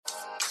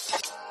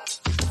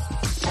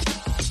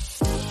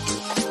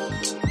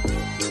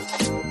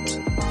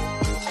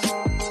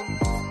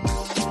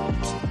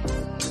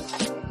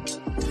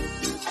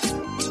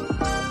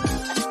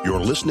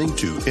listening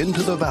to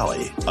Into the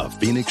Valley, a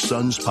Phoenix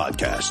Suns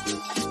podcast,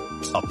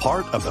 a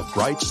part of the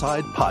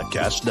Brightside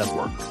Podcast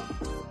Network.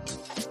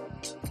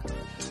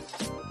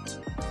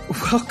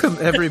 Welcome,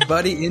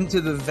 everybody,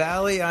 into the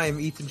Valley. I am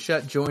Ethan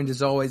Shutt, joined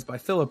as always by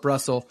Philip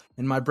Russell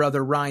and my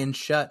brother Ryan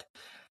Shutt.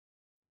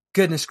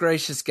 Goodness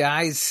gracious,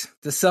 guys.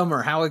 The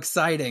summer, how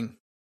exciting.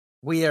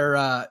 We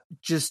are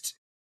just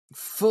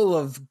full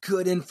of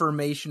good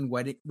information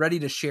ready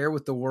to share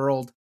with the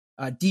world.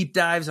 Deep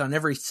dives on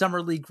every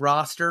Summer League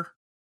roster,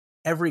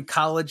 every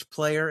college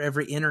player,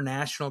 every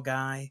international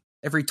guy,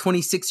 every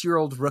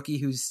 26-year-old rookie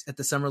who's at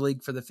the Summer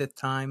League for the fifth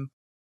time.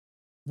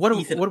 What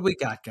do we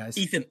got, guys?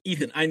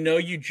 Ethan, I know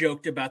you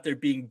joked about there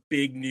being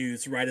big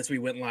news right as we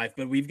went live,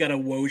 but we've got a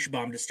Woj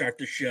bomb to start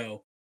the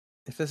show.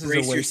 If this is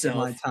a waste of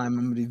my time,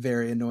 I'm going to be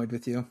very annoyed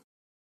with you.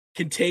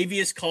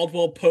 Kentavious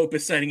Caldwell-Pope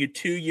is signing a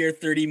 2-year,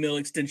 $30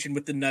 million extension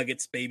with the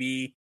Nuggets,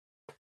 baby.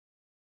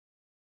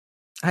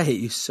 I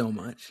hate you so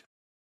much.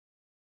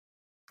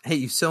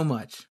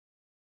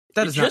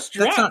 That is just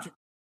not, dropped.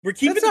 We're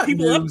keeping the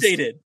people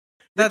updated.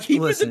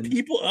 Listen, the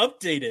people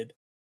updated.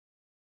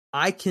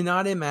 I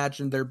cannot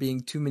imagine there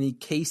being too many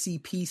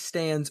KCP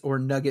stans or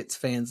Nuggets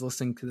fans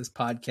listening to this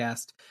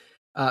podcast.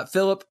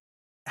 Philip,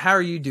 how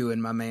are you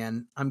doing, my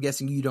man? I'm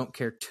guessing you don't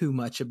care too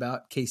much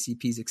about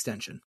KCP's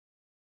extension.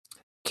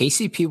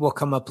 KCP will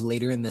come up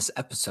later in this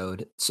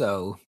episode,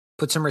 so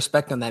put some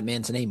respect on that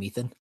man's name,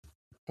 Ethan.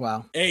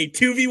 Wow. Hey,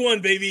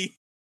 2v1, baby.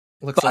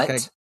 Looks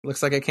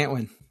like I can't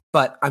win.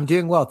 But I'm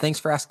doing well. Thanks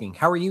for asking.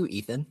 How are you,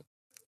 Ethan?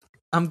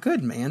 I'm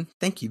good, man.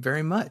 Thank you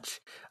very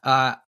much.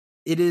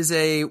 It is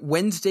a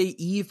Wednesday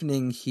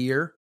evening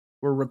here.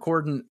 We're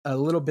recording a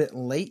little bit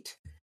late.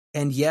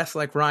 And yes,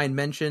 like Ryan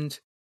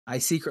mentioned, I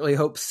secretly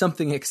hope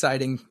something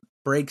exciting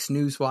breaks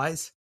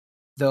news-wise.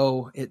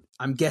 Though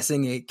I'm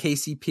guessing a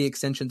KCP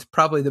extension is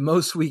probably the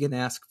most we can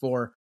ask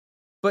for.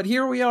 But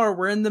here we are.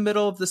 We're in the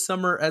middle of the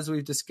summer, as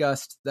we've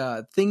discussed.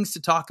 Things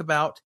to talk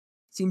about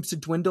seems to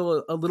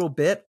dwindle a little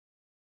bit.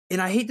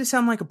 And I hate to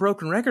sound like a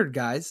broken record,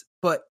 guys,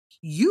 but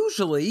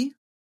usually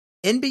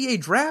NBA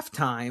draft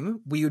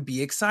time, we would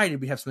be excited.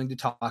 We'd have something to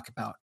talk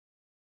about.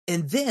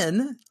 And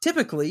then,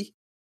 typically,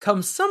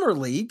 come Summer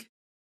League,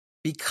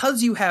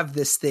 because you have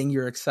this thing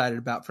you're excited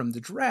about from the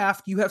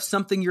draft, you have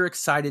something you're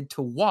excited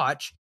to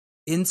watch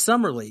in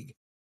Summer League.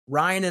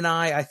 Ryan and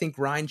I think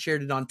Ryan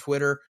shared it on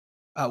Twitter.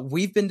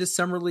 We've been to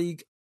Summer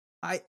League.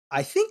 I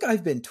think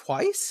I've been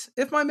twice,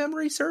 if my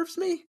memory serves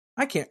me.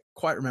 I can't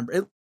quite remember.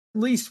 At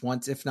least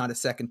once, if not a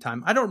second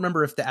time. I don't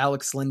remember if the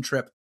Alex Lynn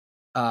trip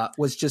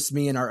was just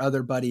me and our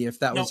other buddy, if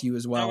that was you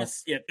as well.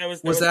 That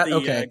was the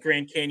okay?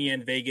 Grand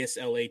Canyon, Vegas,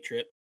 LA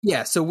trip.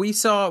 Yeah, so we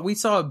saw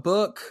a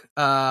book.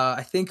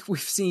 I think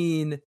we've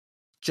seen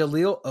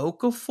Jahlil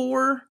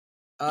Okafor,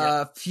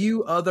 a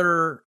few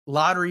other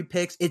lottery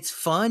picks. It's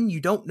fun. You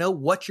don't know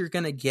what you're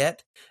going to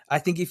get. I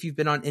think if you've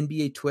been on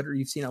NBA Twitter,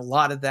 you've seen a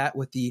lot of that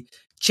with the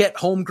Chet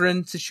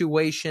Holmgren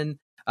situation,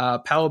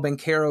 Paolo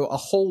Banchero, a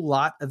whole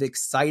lot of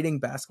exciting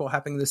basketball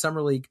happening in the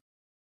Summer League.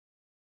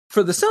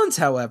 For the Suns,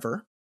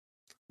 however,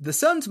 the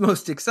Suns'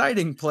 most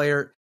exciting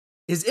player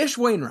is Ish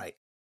Wainwright.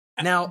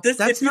 Now,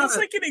 it feels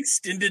like an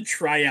extended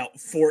tryout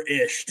for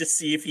Ish to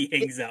see if he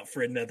hangs out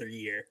for another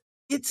year.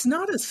 That's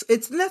not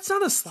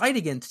a slight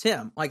against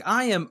him. Like,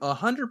 I am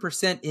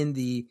 100% in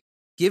the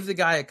give the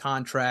guy a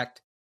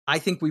contract. I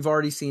think we've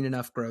already seen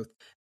enough growth.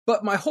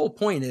 But my whole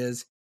point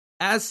is,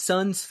 as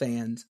Suns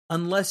fans,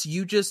 unless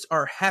you just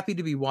are happy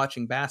to be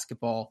watching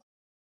basketball,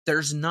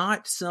 there's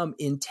not some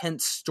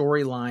intense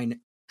storyline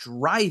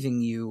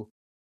driving you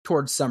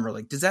towards Summer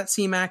League. Does that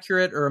seem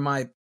accurate, or am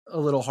I a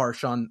little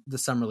harsh on the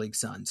Summer League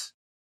Suns?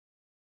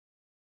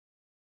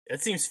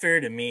 That seems fair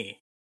to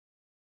me.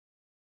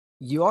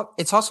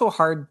 It's also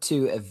hard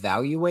to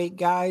evaluate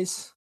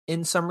guys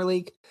in Summer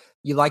League.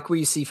 You like what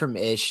you see from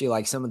Ish. You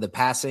like some of the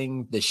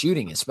passing, the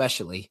shooting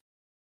especially.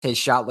 His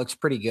shot looks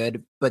pretty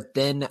good. But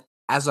then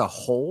as a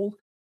whole,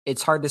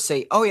 it's hard to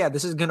say, oh yeah,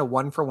 this is going to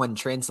one-for-one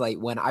translate,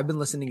 when I've been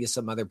listening to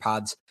some other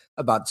pods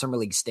about Summer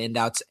League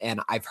standouts, and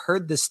I've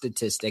heard this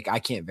statistic, I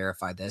can't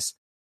verify this,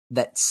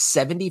 that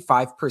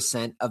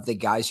 75% of the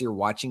guys you're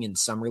watching in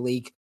Summer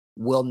League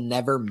will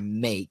never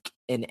make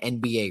an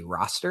NBA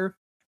roster.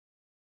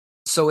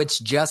 So it's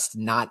just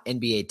not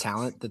NBA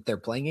talent that they're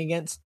playing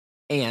against.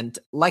 And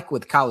like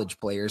with college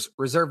players,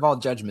 reserve all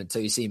judgment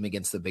till you see them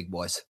against the big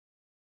boys.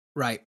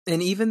 Right.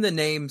 And even the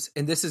names,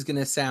 and this is going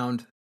to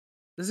sound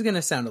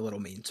a little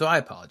mean, so I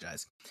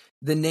apologize.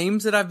 The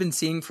names that I've been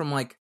seeing from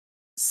like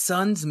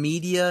Suns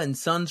media and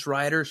Suns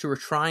writers who are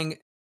trying,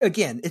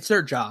 again, it's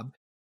their job,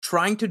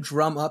 trying to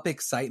drum up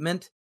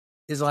excitement,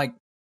 is like,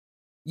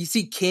 you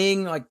see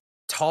King, like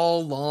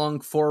tall, long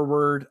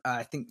forward.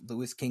 I think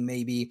Louis King,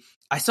 maybe.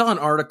 I saw an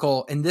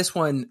article, and this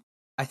one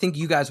I think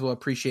you guys will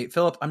appreciate.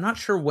 Philip, I'm not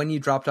sure when you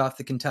dropped off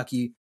the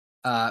Kentucky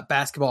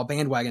basketball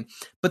bandwagon,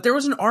 but there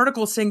was an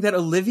article saying that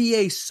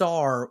Olivier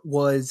Sarr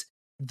was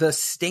the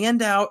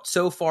standout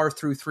so far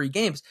through 3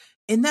 games.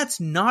 And that's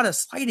not a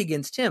slight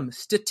against him.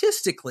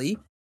 Statistically,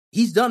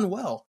 he's done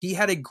well. He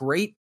had a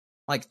great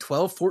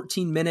 12,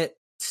 14 minute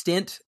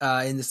stint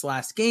in this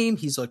last game.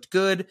 He's looked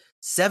good.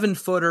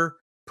 7-footer,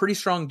 pretty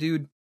strong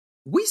dude.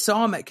 We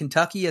saw him at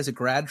Kentucky as a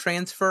grad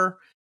transfer.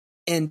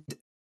 And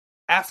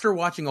after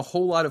watching a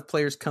whole lot of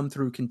players come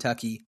through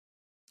Kentucky,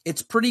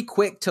 it's pretty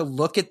quick to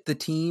look at the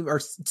team or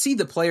see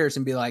the players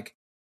and be like,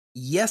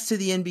 yes to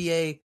the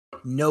NBA,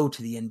 no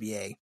to the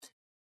NBA.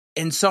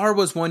 And Sarr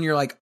was one you're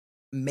like,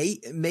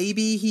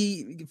 maybe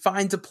he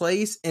finds a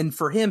place. And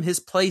for him, his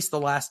place the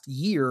last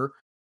year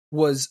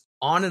was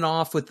on and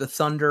off with the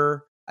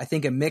Thunder. I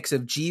think a mix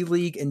of G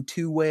League and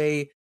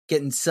two-way,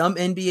 getting some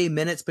NBA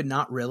minutes, but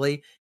not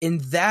really. And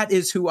that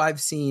is who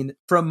I've seen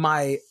from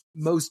my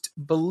most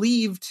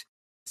believed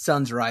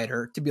Suns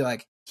writer to be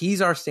like,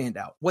 he's our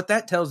standout. What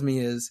that tells me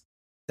is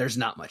there's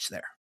not much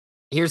there.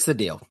 Here's the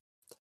deal.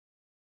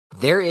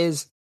 There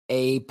is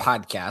a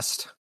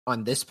podcast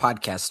on this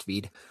podcast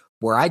feed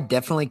where I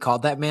definitely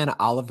called that man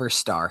Oliver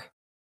Starr.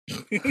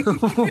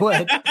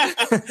 What?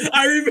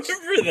 I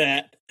remember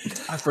that.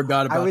 I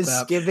forgot about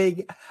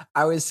that.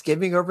 I was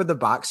skimming over the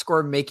box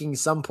score, making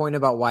some point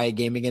about why a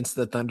game against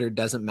the Thunder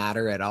doesn't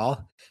matter at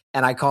all.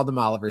 And I called him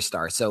Oliver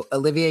Starr. So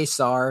Olivier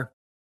Sarr,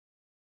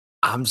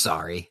 I'm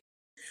sorry.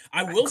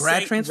 I will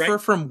grad say, transfer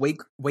from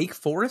Wake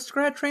Forest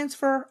grad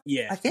transfer?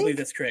 Yeah, I believe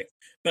that's correct.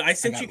 But I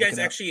sent you guys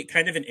actually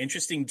kind of an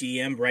interesting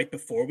DM right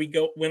before we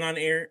went on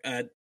air.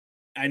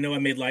 I know I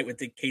made light with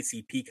the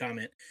KCP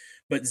comment,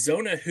 but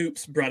Zona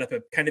Hoops brought up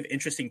a kind of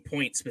interesting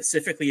point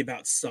specifically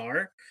about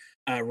Sarr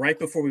right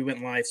before we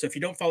went live. So if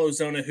you don't follow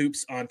Zona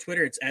Hoops on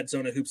Twitter, it's at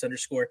Zona Hoops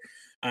 _.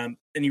 And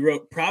he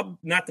wrote,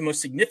 not the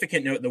most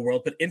significant note in the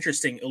world, but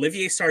interesting.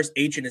 Olivier Sarr's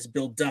agent is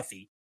Bill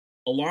Duffy,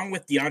 along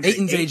with DeAndre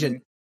Ayton's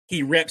agent.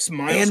 He reps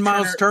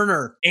Miles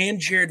Turner and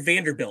Jared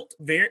Vanderbilt.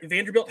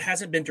 Vanderbilt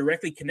hasn't been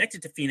directly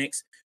connected to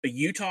Phoenix, but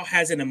Utah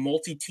has in a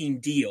multi-team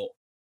deal.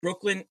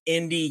 Brooklyn,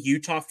 Indy,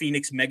 Utah,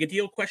 Phoenix mega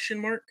deal ?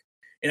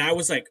 And I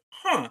was like,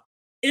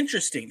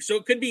 interesting. So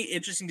it could be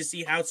interesting to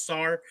see how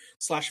Sarr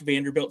 /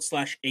 Vanderbilt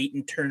 /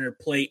 Ayton Turner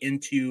play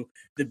into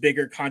the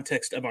bigger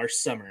context of our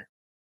summer.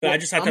 But I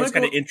just thought that was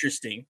kind of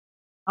interesting.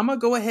 I'm going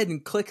to go ahead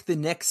and click the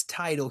next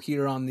title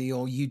here on the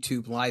old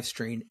YouTube live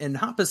stream and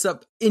hop us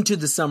up into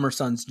the Summer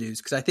Suns news,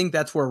 because I think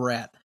that's where we're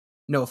at.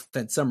 No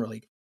offense, Summer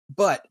League.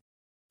 But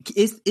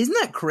isn't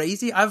that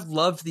crazy? I've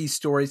loved these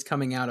stories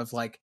coming out of,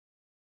 like,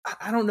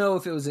 I don't know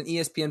if it was an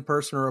ESPN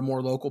person or a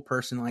more local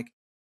person. Like,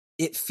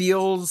 it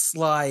feels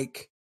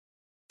like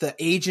the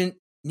agent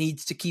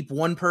needs to keep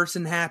one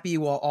person happy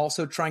while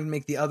also trying to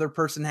make the other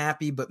person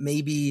happy. But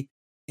maybe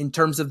in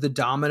terms of the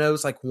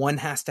dominoes, like, one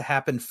has to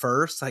happen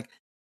first. Like,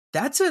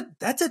 that's a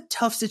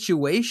tough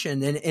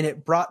situation. And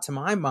it brought to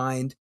my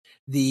mind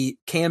the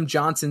Cam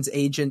Johnson's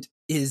agent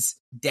is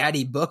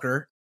Daddy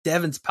Booker,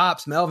 Devin's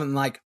pops, Melvin.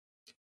 Like,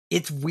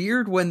 it's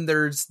weird when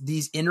there's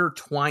these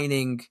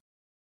intertwining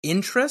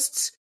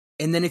interests.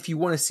 And then if you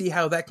want to see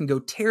how that can go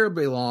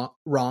terribly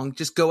wrong,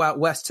 just go out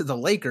west to the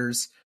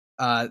Lakers.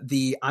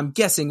 I'm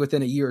guessing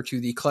within a year or two,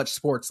 the Clutch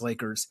Sports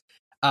Lakers,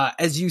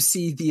 as you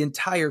see the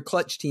entire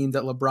Clutch team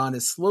that LeBron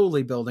is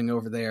slowly building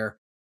over there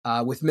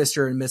with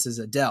Mr. and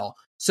Mrs. Adele.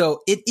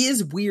 So it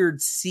is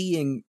weird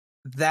seeing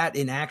that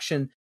in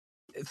action.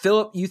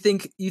 Philip, you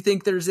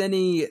think there's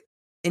any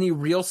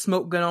real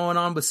smoke going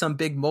on with some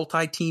big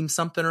multi-team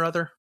something or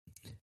other?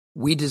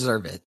 We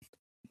deserve it.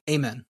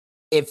 Amen.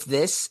 If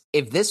this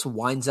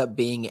winds up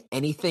being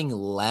anything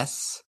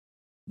less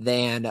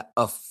than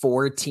a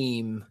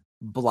 4-team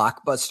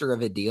blockbuster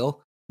of a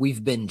deal,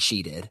 we've been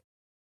cheated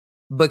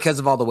because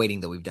of all the waiting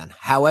that we've done.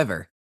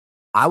 However,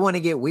 I want to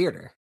get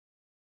weirder.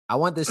 I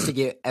want this to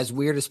get as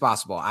weird as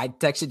possible. I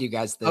texted you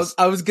guys this.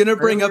 I was going to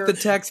bring up the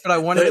text, but I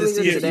wanted to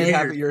see if you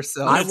have it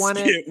yourself. I want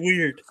to get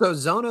weird. So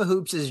Zona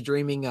Hoops is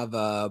dreaming of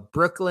a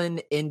Brooklyn,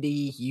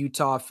 Indy,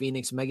 Utah,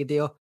 Phoenix mega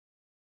deal.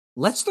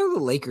 Let's throw the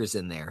Lakers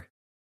in there.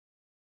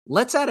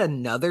 Let's add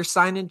another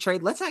sign and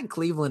trade. Let's add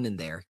Cleveland in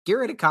there. Get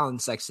rid of Colin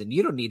Sexton.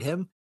 You don't need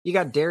him. You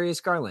got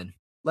Darius Garland.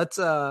 Let's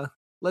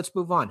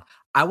move on.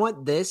 I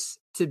want this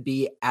to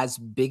be as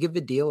big of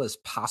a deal as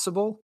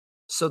possible,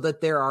 so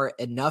that there are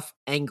enough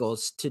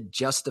angles to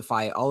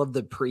justify all of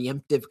the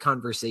preemptive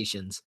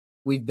conversations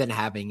we've been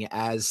having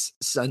as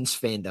Suns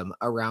fandom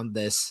around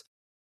this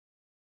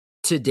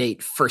to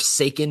date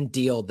forsaken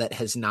deal that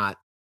has not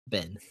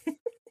been.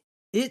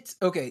 It's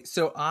okay.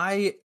 So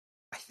I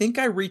think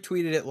I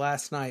retweeted it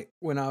last night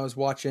when I was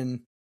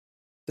watching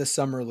the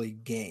Summer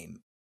League game.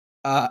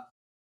 I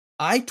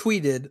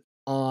tweeted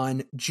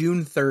on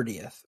June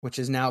 30th, which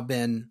has now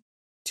been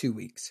 2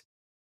 weeks.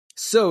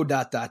 So ...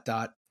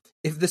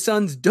 if the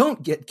Suns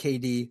don't get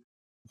KD,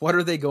 what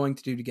are they going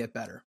to do to get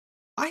better?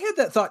 I had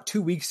that thought 2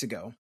 weeks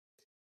ago.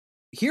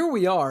 Here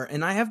we are,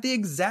 and I have the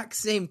exact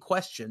same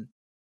question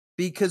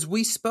because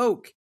we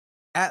spoke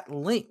at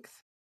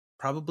length,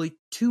 probably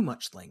too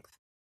much length,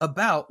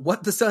 about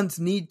what the Suns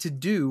need to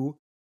do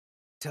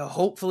to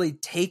hopefully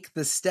take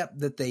the step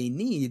that they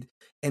need.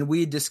 And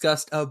we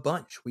discussed a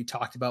bunch. We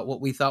talked about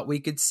what we thought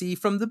we could see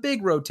from the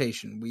big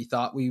rotation. We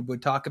thought we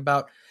would talk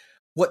about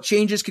what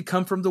changes could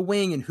come from the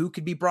wing and who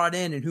could be brought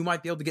in and who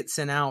might be able to get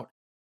sent out.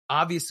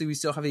 Obviously, we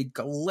still have a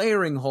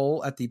glaring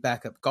hole at the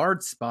backup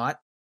guard spot.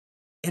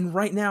 And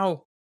right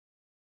now,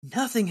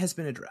 nothing has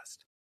been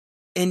addressed.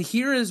 And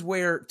here is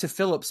where, to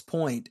Philip's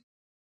point,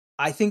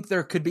 I think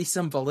there could be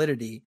some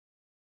validity.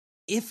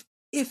 If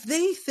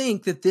they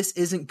think that this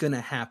isn't going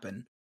to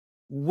happen,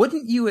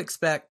 wouldn't you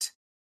expect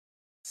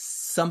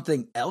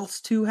something else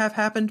to have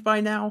happened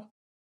by now?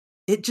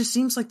 It just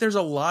seems like there's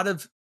a lot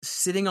of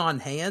sitting on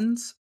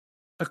hands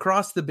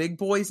across the big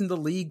boys in the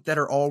league that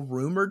are all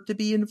rumored to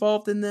be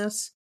involved in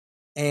this.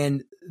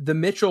 And the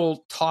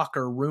Mitchell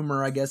talker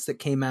rumor, I guess, that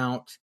came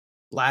out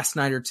last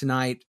night or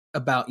tonight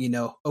about,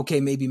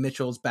 okay, maybe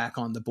Mitchell's back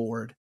on the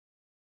board.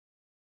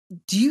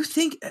 Do you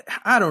think,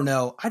 I don't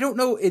know.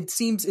 It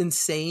seems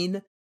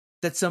insane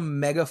that some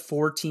mega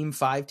 4-team,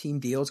 5-team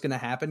deal is going to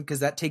happen because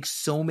that takes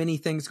so many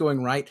things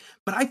going right.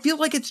 But I feel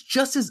like it's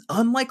just as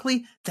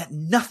unlikely that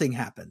nothing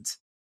happens.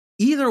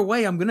 Either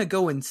way, I'm going to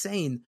go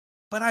insane,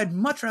 but I'd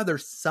much rather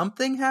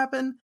something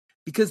happen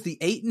because the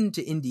Ayton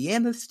to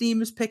Indiana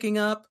steam is picking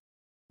up.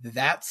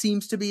 That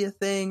seems to be a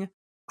thing.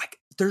 Like,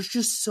 there's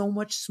just so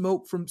much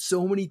smoke from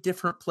so many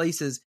different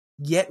places,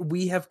 yet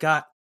we have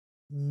got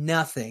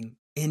nothing,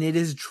 and it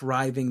is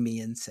driving me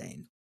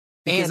insane.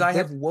 Because I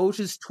have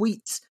Woj's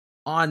tweets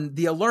on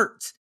the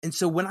alerts, and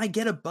so when I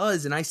get a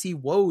buzz and I see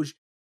Woj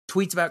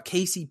tweets about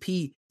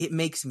KCP, it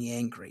makes me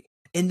angry.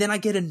 And then I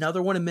get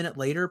another one a minute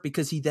later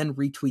because he then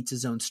retweets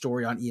his own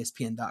story on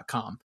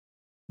ESPN.com,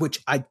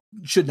 which I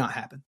should not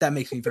happen. That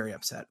makes me very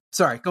upset.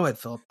 Sorry, go ahead,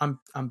 Philip. I'm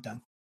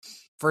done.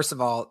 First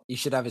of all, you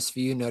should have as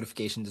few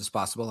notifications as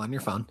possible on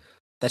your phone.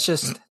 That's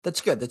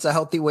good. That's a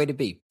healthy way to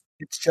be.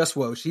 It's just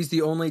Woj. He's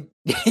the only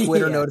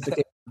Twitter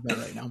notification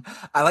right now.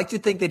 I like to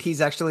think that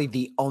he's actually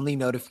the only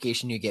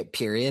notification you get,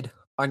 period,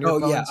 on your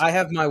phone. Yeah, I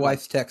have my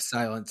wife's text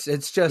silenced.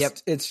 It's just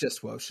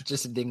Woj.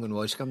 Just a ding when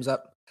Woj comes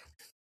up.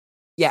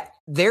 Yeah,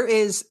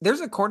 there's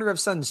a corner of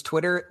Suns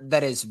Twitter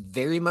that is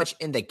very much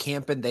in the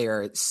camp, and they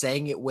are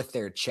saying it with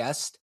their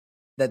chest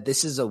that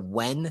this is a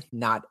when,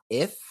 not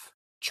if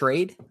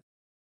trade.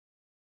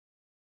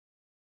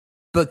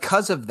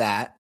 Because of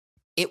that,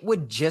 it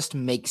would just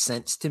make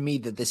sense to me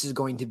that this is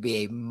going to be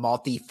a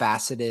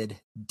multifaceted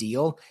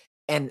deal,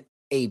 and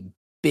a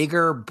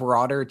bigger,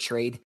 broader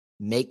trade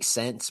makes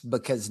sense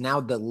because now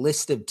the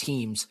list of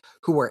teams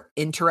who are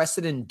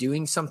interested in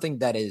doing something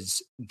that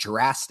is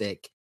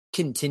drastic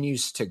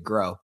continues to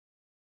grow.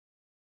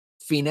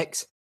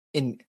 Phoenix,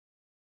 and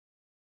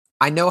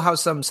I know how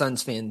some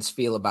Suns fans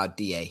feel about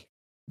DA.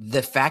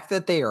 The fact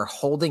that they are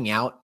holding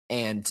out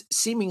and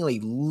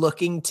seemingly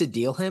looking to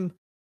deal him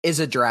is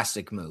a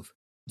drastic move.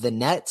 The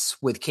Nets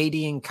with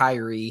KD and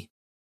Kyrie,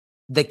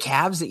 the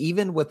Cavs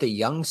even with a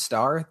young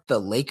star, the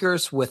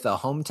Lakers with a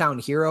hometown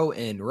hero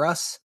in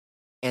Russ,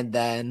 and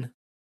then,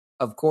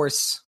 of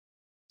course,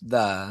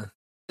 the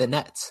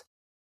Nets.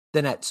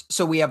 The Nets.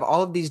 So we have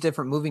all of these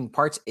different moving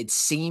parts. It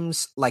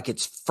seems like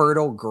it's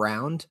fertile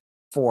ground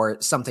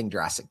for something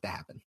drastic to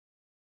happen.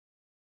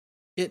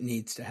 It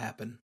needs to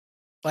happen.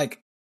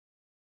 Like,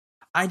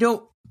 I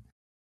don't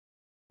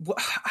know.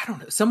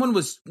 Someone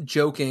was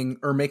joking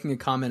or making a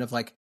comment of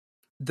like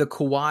the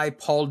Kawhi,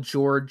 Paul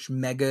George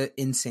mega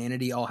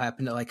insanity all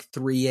happened at like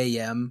 3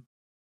 a.m.,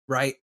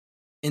 right?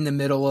 In the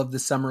middle of the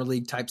summer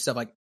league type stuff.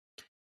 Like,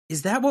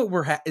 is that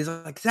what is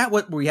that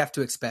what we have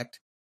to expect?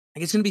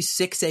 Like, it's going to be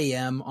 6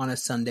 a.m. on a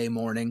Sunday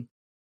morning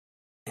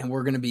and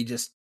we're going to be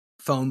just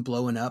phone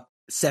blowing up,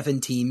 7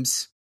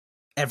 teams,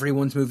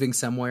 everyone's moving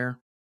somewhere.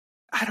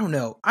 I don't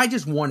know. I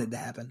just want it to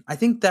happen. I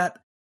think that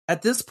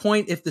at this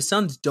point, if the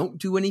Suns don't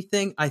do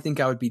anything, I think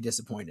I would be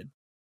disappointed.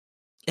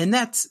 And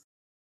that's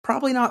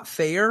probably not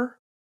fair,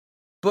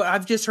 but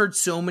I've just heard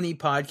so many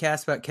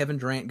podcasts about Kevin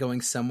Durant going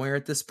somewhere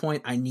at this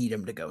point. I need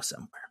him to go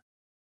somewhere.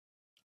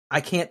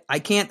 I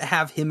can't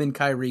have him and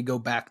Kyrie go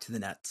back to the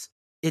Nets.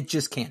 It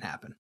just can't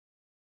happen.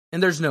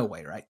 And there's no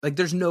way, right? Like,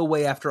 there's no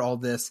way after all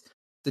this,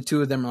 the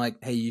two of them are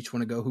like, hey, you each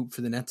want to go hoop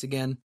for the Nets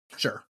again?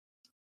 Sure.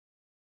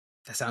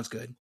 That sounds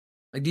good.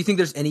 Like, do you think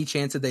there's any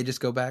chance that they just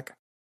go back?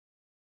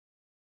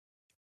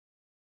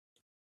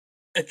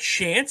 A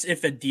chance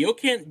if a deal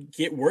can't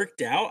get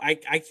worked out.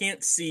 I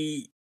can't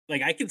see,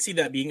 like, I can see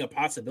that being a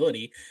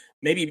possibility.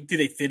 Maybe do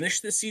they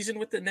finish the season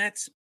with the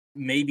Nets?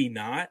 Maybe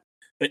not.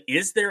 But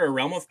is there a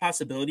realm of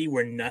possibility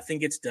where nothing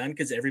gets done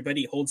because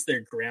everybody holds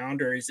their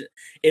ground? Or is it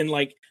in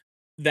like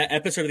that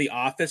episode of The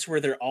Office where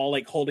they're all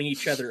like holding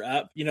each other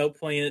up,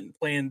 playing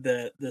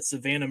the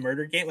Savannah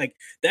murder game? Like,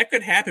 that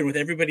could happen with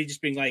everybody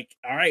just being like,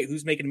 all right,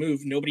 who's making a move?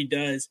 Nobody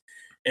does.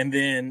 And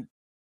then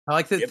I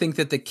like to think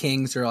that the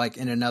Kings are like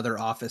in another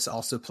office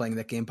also playing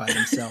that game by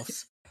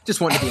themselves.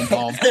 Just want to be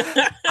involved.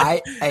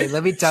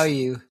 Let me tell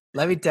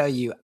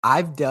you,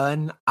 I've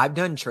done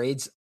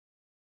trades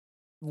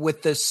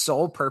with the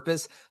sole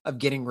purpose of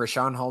getting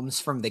Richaun Holmes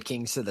from the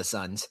Kings to the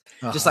Suns.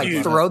 Just like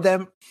throw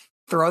them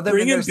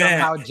in there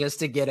somehow just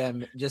to get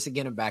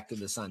him back to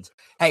the Suns.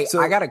 Hey,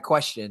 so I got a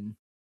question.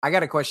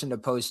 To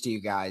pose to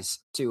you guys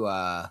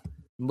to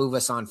move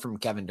us on from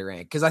Kevin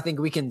Durant, because I think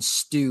we can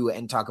stew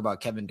and talk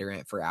about Kevin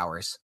Durant for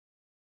hours.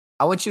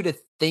 I want you to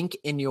think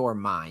in your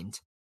mind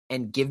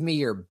and give me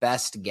your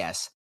best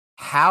guess.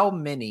 how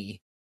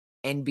many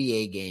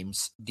NBA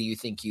games do you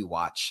think you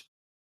watch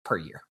per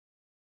year?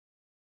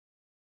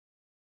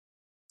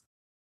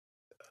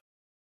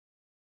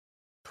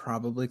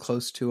 Probably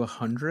close to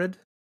 100.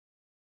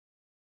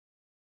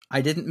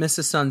 I didn't miss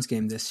a Suns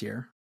game this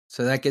year,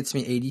 so that gets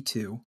me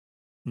 82.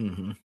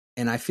 Mm-hmm.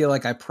 And I feel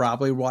like I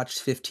probably watched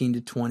 15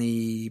 to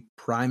 20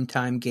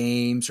 primetime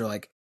games or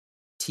like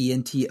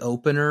TNT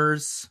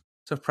openers.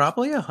 So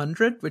probably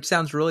 100, which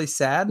sounds really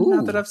sad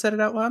now that I've said it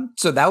out loud.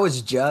 So that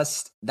was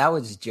just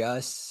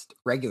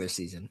regular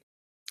season.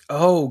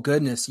 Oh,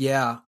 goodness,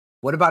 yeah.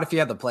 What about if you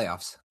had the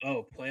playoffs?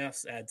 Oh,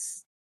 playoffs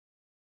adds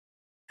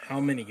how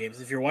many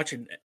games? If you're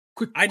watching,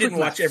 I didn't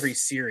watch every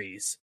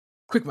series.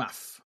 Quick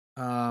math.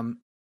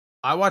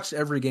 I watched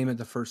every game of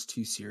the first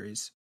 2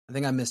 series. I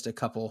think I missed a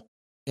couple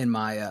in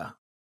my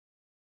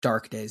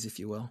dark days, if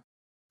you will.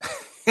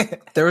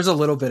 There was a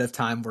little bit of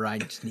time where I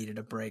just needed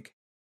a break.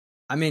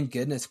 I mean,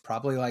 goodness,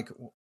 probably like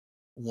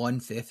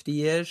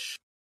 150-ish.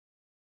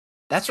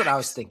 That's what I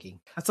was thinking.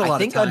 That's a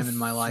lot of time in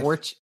my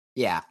life.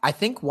 Yeah, I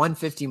think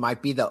 150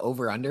 might be the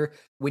over-under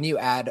when you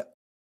add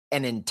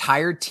an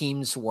entire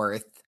team's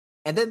worth.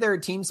 And then there are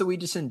teams that we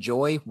just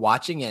enjoy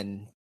watching,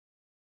 and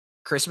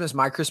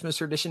my Christmas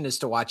tradition is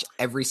to watch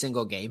every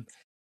single game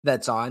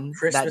that's on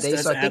Christmas that day.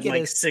 So I think it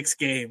is 6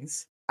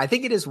 games. I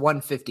think it is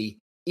 150.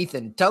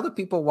 Ethan, tell the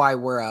people why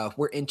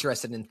we're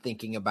interested in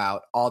thinking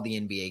about all the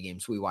NBA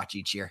games we watch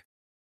each year.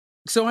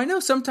 So I know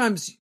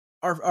sometimes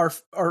our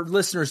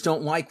listeners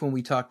don't like when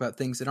we talk about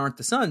things that aren't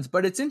the Suns,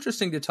 but it's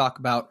interesting to talk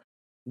about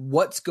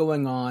what's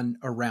going on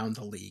around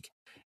the league.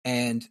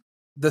 And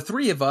the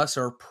 3 of us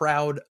are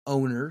proud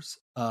owners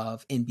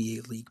of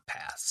NBA League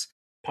Pass.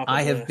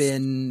 I have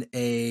been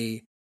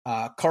a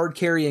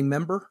card-carrying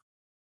member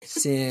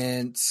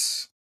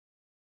since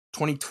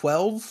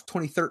 2012,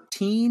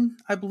 2013,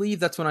 I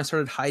believe. That's when I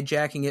started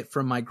hijacking it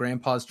from my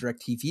grandpa's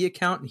DirecTV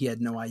account. He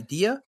had no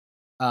idea.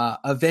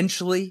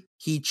 Eventually,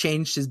 he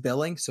changed his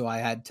billing, so I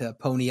had to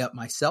pony up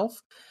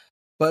myself.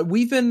 But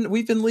we've been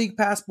League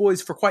Pass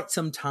boys for quite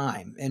some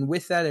time, and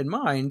with that in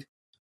mind,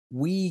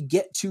 we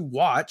get to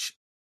watch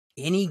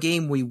any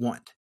game we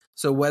want.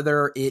 So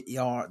whether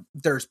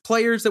there's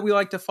players that we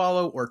like to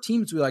follow or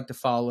teams we like to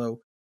follow,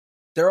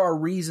 there are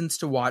reasons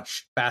to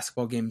watch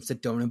basketball games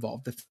that don't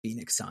involve the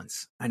Phoenix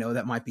Suns. I know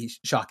that might be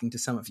shocking to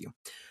some of you.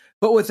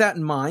 But with that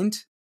in mind,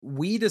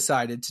 we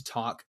decided to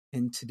talk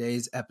in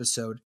today's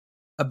episode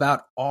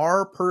about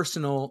our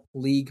personal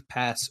League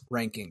Pass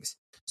rankings.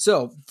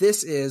 So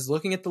this is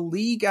looking at the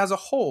league as a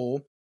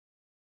whole.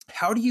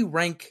 How do you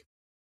rank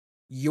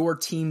your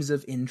teams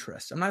of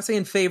interest? I'm not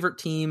saying favorite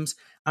teams.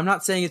 I'm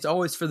not saying it's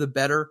always for the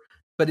better.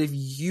 But if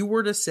you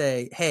were to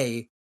say,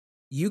 hey,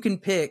 you can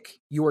pick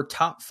your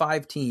top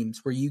 5 teams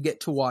where you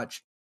get to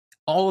watch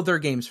all of their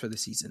games for the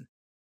season,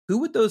 who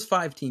would those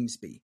 5 teams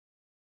be?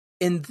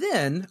 And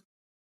then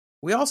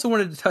we also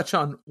wanted to touch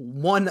on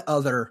one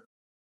other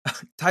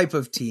type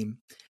of team.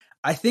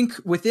 I think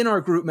within our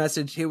group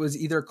message, it was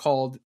either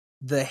called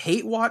the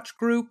Hate Watch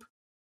group.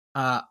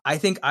 I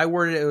think I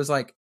worded it was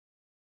like,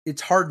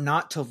 it's hard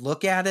not to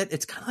look at it.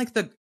 It's kind of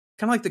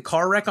like the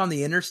car wreck on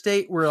the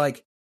interstate where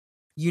like,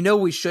 you know,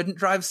 we shouldn't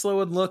drive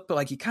slow and look, but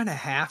like you kind of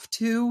have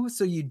to,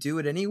 so you do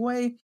it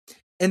anyway.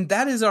 And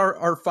that is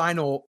our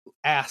final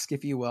ask,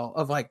 if you will,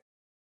 of like,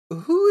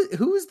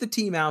 who is the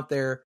team out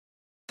there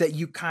that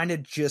you kind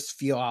of just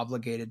feel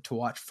obligated to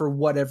watch for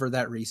whatever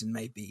that reason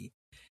may be.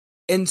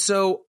 And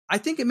so I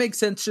think it makes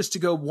sense just to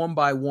go one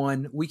by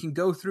one. We can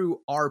go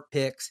through our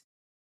picks.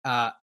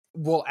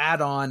 We'll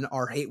add on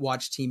our Hate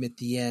Watch team at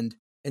the end.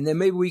 And then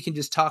maybe we can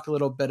just talk a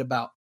little bit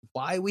about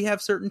why we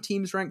have certain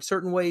teams ranked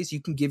certain ways.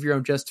 You can give your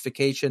own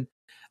justification.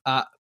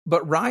 But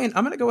Ryan,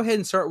 I'm going to go ahead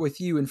and start with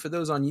you. And for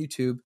those on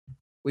YouTube,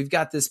 we've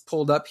got this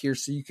pulled up here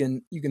so you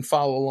can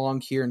follow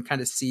along here and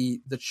kind of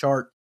see the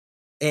chart.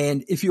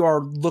 And if you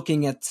are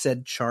looking at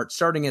said chart,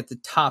 starting at the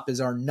top is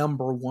our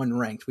number 1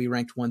 ranked. We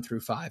ranked 1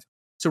 through 5.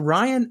 So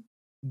Ryan,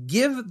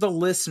 give the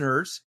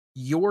listeners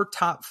your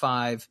top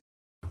 5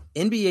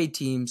 NBA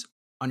teams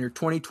on your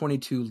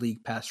 2022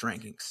 League Pass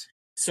rankings.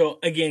 So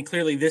again,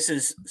 clearly this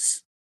is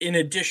in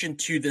addition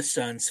to the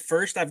Suns.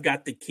 First, I've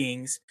got the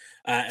Kings.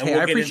 And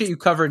I appreciate you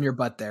covering your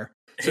butt there,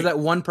 so that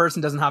one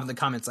person doesn't have in the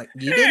comments like,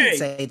 you didn't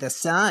say the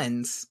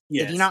Suns.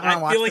 Yes, did you not want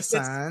to watch the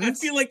Suns? I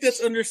feel like that's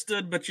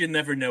understood, but you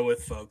never know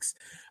with folks.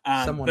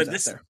 But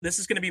this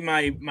is going to be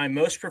my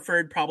most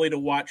preferred probably to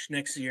watch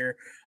next year.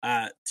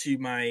 To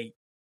my,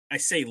 I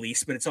say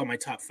least, but it's on my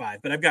top 5.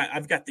 But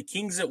I've got the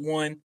Kings at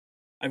 1.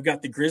 I've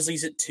got the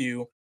Grizzlies at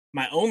 2.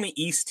 My only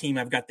East team,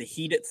 I've got the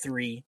Heat at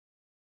 3.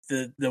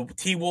 The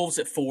T-Wolves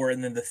at 4,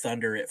 and then the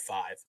Thunder at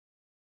 5.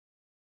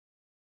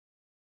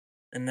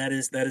 And that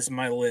is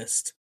my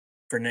list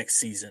for next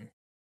season.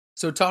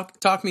 So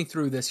talk me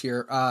through this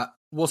here.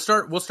 We'll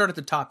start at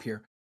the top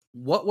here.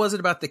 What was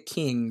it about the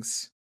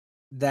Kings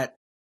that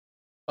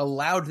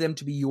allowed them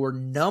to be your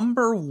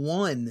number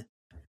 1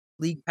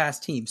 League Pass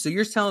team? So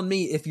you're telling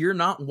me if you're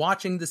not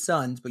watching the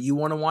Suns, but you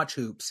want to watch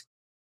hoops,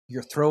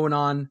 you're throwing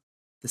on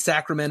the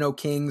Sacramento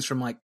Kings from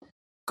like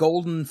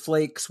Golden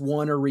Flakes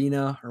One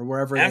Arena or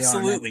wherever they are.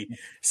 Absolutely.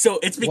 So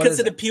it's because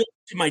it appeals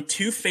to my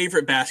two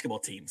favorite basketball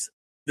teams,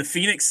 the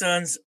Phoenix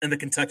Suns and the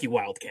Kentucky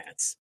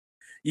Wildcats.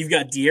 You've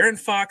got De'Aaron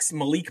Fox,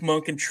 Malik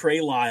Monk, and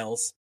Trey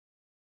Lyles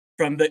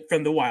from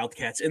the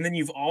Wildcats. And then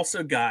you've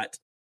also got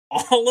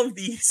all of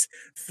these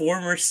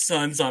former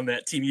Suns on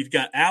that team. You've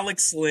got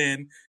Alex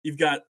Lynn. You've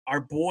got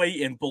our boy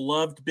and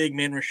beloved big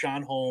man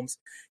Rashawn Holmes.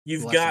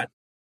 You've got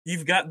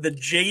the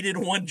jaded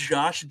one,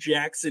 Josh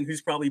Jackson,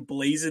 who's probably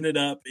blazing it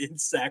up in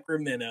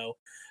Sacramento.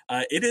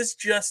 It is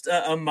just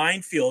a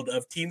minefield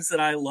of teams that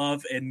I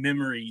love and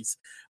memories.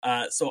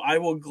 So I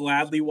will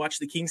gladly watch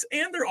the Kings.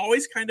 And they're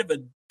always kind of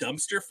a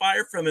dumpster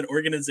fire from an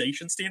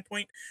organization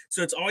standpoint.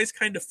 So it's always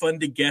kind of fun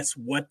to guess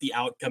what the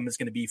outcome is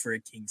going to be for a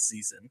Kings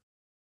season.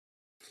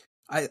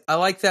 I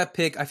like that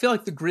pick. I feel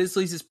like the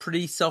Grizzlies is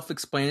pretty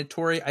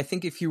self-explanatory. I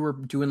think if you were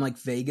doing like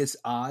Vegas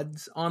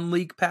odds on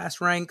League Pass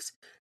ranks,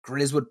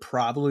 Grizz would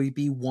probably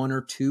be 1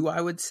 or 2,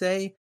 I would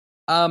say.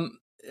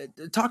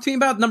 Talk to me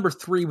about number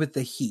 3 with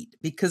the Heat,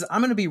 because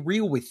I'm going to be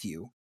real with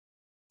you.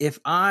 If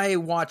I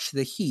watch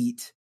the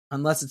Heat,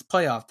 unless it's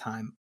playoff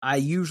time, I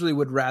usually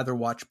would rather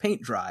watch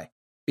paint dry,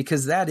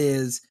 because that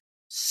is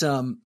it's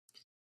like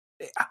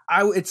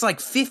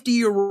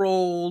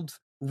 50-year-old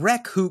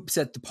rec hoops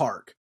at the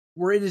park,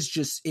 where it is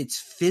just, it's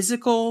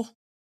physical.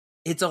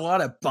 It's a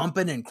lot of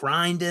bumping and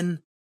grinding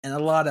and a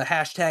lot of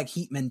hashtag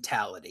Heat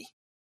mentality.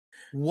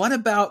 What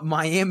about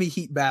Miami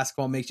Heat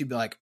basketball makes you be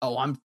like, oh,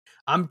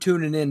 I'm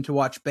tuning in to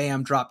watch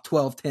Bam drop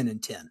 12, 10,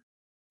 and 10?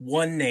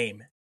 One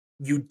name,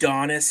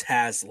 Udonis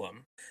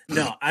Haslem.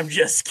 No, I'm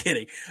just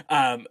kidding.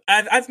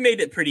 I've made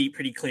it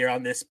pretty clear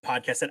on this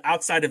podcast that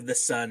outside of the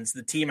Suns,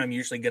 the team I'm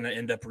usually going to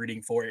end up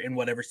rooting for in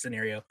whatever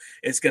scenario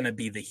is going to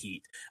be the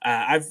Heat.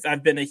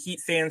 I've been a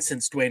Heat fan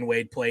since Dwayne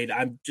Wade played.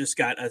 I've just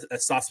got a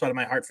soft spot in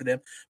my heart for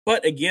them.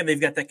 But again,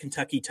 they've got that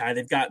Kentucky tie.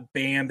 They've got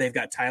Bam. They've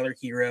got Tyler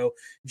Hero.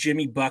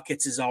 Jimmy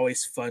Buckets is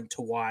always fun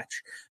to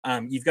watch.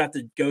 You've got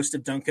the ghost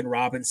of Duncan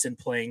Robinson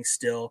playing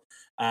still,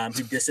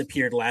 who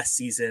disappeared last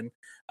season.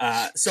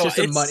 So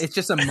it's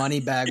just a money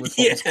bag with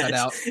holes cut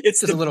out.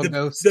 It's just a little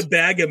ghost. The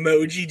bag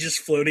emoji just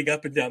floating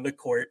up and down the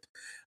court.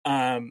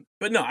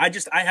 But no, I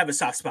have a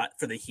soft spot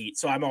for the Heat.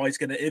 So I'm always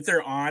going to, if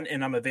they're on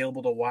and I'm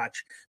available to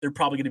watch, they're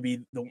probably going to be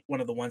one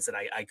of the ones that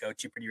I go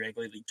to pretty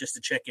regularly just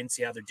to check in,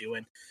 see how they're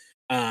doing.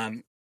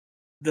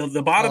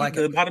 The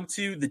bottom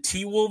two, the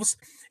T-Wolves,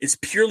 is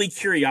purely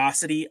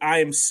curiosity. I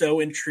am so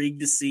intrigued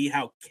to see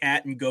how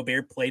Cat and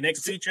Gobert play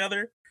next to each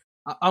other.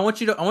 I want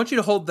you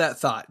to hold that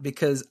thought,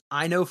 because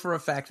I know for a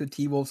fact the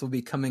T-Wolves will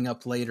be coming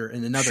up later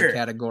in another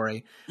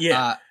category.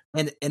 Yeah.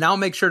 And I'll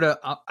make sure to,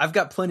 I've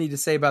got plenty to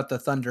say about the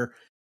Thunder.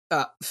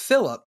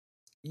 Philip,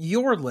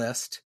 your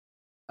list,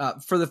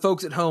 for the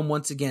folks at home,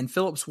 once again,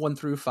 Philip's 1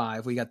 through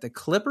 5. We got the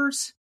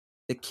Clippers,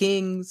 the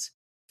Kings,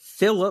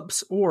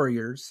 Philip's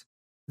Warriors,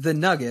 the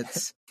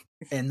Nuggets,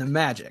 and the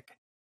Magic.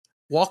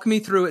 Walk me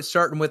through it,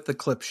 starting with the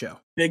Clip Show.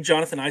 Big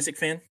Jonathan Isaac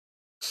fan?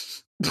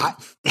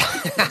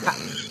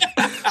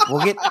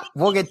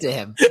 We'll get to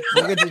him.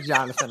 We'll get to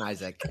Jonathan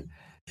Isaac.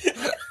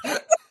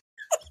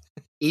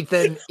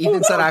 Ethan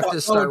said I have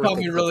to start with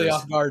me really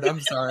off guard.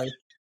 I'm sorry.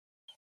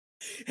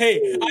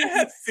 Hey, I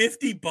have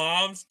 50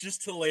 bombs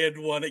just to land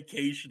one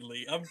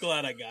occasionally. I'm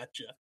glad I got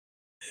you.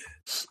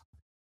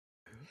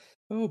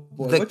 Oh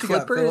boy,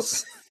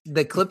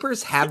 the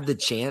Clippers have the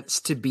chance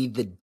to be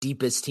the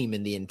deepest team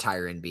in the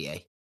entire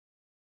NBA.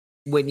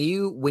 When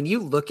you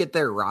look at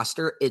their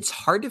roster, it's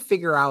hard to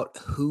figure out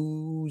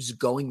who's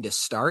going to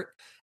start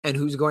and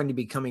who's going to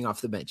be coming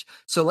off the bench.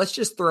 So let's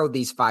just throw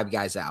these 5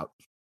 guys out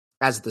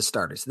as the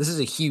starters. This is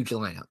a huge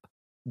lineup.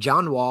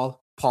 John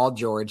Wall, Paul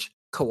George,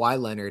 Kawhi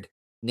Leonard,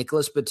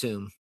 Nicholas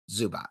Batum,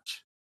 Zubac.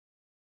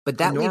 But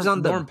that leaves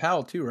on Norm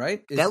Powell too,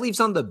 right? That leaves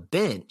on the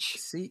bench.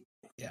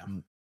 Yeah.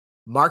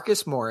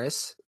 Marcus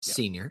Morris,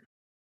 Sr.,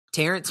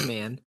 Terrence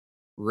Mann,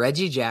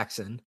 Reggie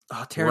Jackson,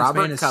 Terrence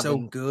Mann is so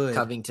good.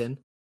 Covington,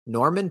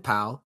 Norman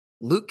Powell,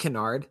 Luke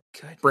Kennard,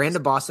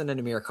 Brandon Boston, and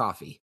Amir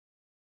Coffey.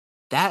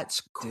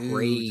 That's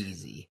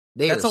crazy.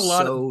 That's a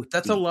lot of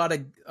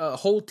a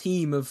whole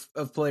team of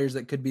players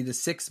that could be the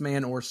 6th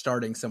man or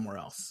starting somewhere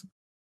else.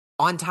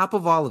 On top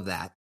of all of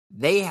that,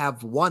 they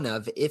have one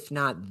of, if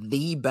not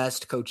the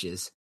best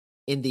coaches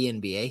in the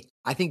NBA.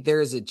 I think there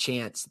is a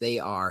chance they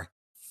are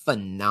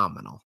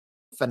phenomenal.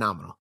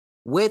 Phenomenal.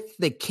 With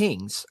the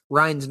Kings,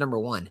 Ryan's number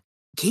 1.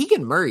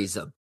 Keegan Murray's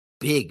a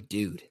big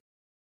dude.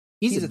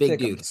 He's a big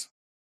dude.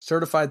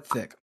 Certified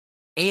thick.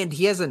 And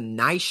he has a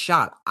nice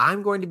shot.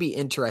 I'm going to be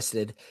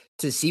interested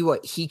to see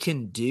what he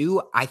can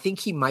do. I think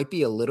he might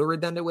be a little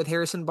redundant with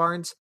Harrison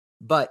Barnes,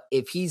 but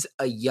if he's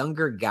a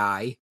younger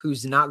guy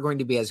who's not going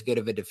to be as good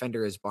of a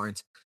defender as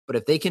Barnes, but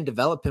if they can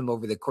develop him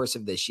over the course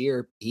of this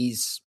year,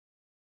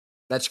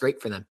 that's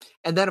great for them.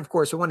 And then, of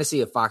course, we want to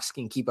see if Fox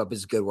can keep up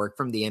his good work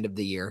from the end of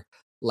the year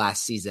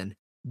last season.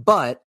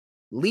 But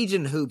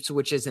Legion Hoops,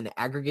 which is an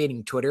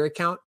aggregating Twitter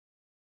account,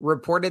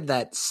 reported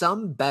that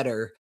some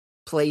bettor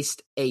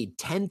placed a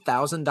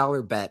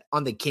 $10,000 bet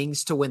on the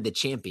Kings to win the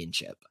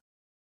championship.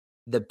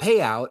 The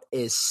payout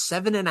is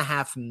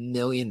 $7.5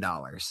 million.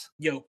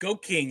 Yo, go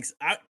Kings.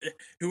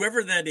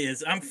 Whoever that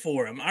is, I'm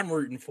for him. I'm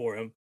rooting for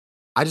him.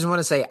 I just want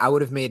to say I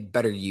would have made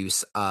better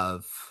use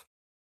of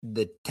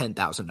the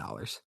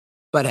 $10,000.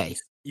 But hey.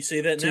 You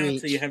say that now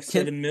until you have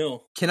 $7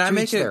 million. Can I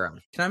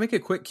make a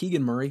quick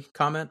Keegan Murray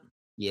comment?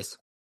 Yes.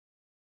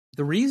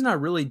 The reason I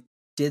really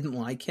didn't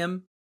like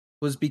him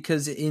was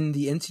because in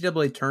the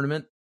NCAA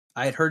tournament,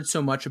 I had heard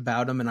so much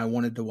about him and I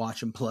wanted to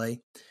watch him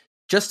play.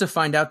 Just to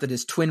find out that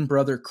his twin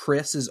brother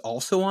Chris is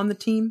also on the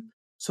team.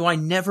 So I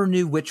never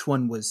knew which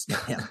one was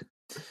him.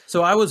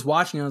 So I was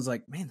watching and I was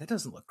like, man, that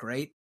doesn't look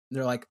great. And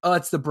they're like, oh,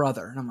 it's the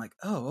brother. And I'm like,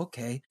 oh,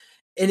 okay.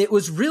 And it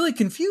was really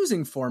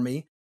confusing for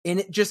me.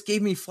 And it just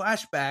gave me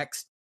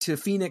flashbacks to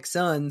Phoenix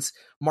Suns,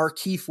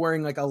 Markieff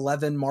wearing like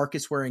 11,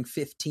 Marcus wearing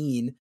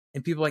 15.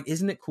 And people are like,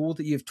 isn't it cool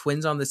that you have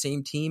twins on the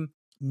same team?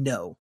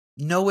 No,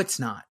 it's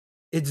not.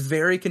 It's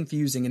very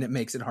confusing and it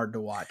makes it hard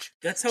to watch.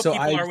 That's how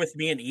people are with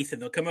me and Ethan.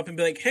 They'll come up and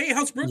be like, hey,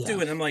 how's Brooke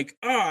doing? I'm like,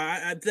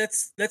 oh,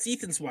 that's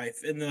Ethan's wife.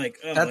 And they're like,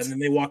 oh, and then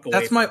they walk away.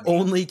 That's my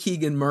only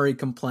Keegan Murray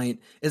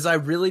complaint is I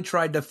really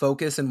tried to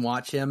focus and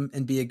watch him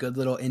and be a good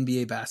little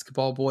NBA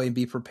basketball boy and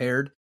be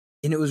prepared.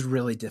 And it was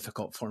really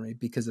difficult for me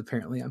because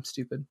apparently I'm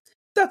stupid.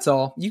 That's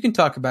all. You can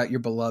talk about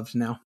your beloved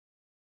now.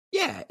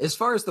 Yeah, as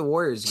far as the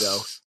Warriors go,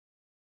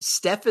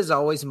 Steph is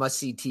always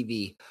must-see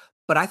TV.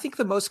 But I think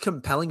the most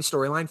compelling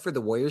storyline for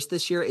the Warriors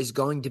this year is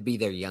going to be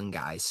their young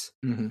guys.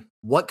 Mm-hmm.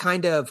 What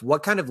kind of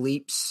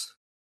leaps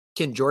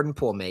can Jordan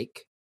Poole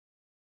make?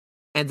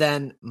 And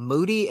then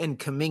Moody and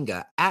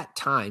Kuminga at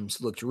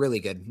times looked really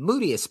good.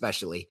 Moody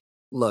especially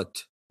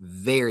looked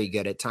very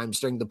good at times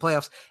during the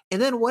playoffs. And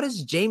then what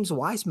does James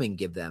Wiseman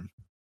give them?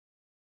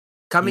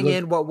 Coming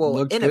in what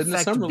will in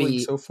effect be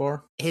so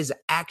far his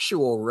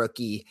actual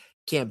rookie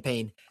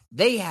campaign.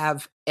 They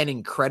have an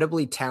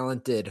incredibly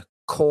talented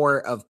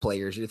core of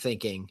players. You're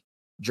thinking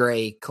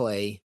Dre,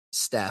 Clay,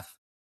 Steph.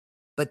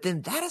 But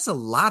then that is a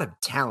lot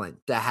of talent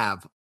to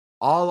have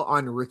all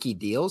on rookie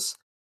deals.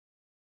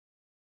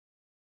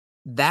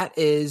 That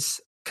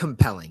is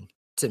compelling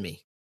to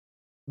me.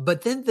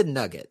 But then the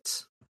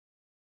Nuggets.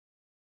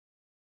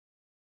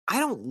 I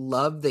don't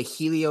love the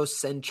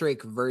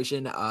heliocentric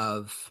version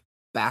of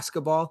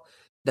basketball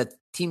that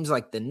teams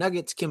like the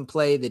Nuggets can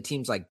play, the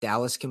teams like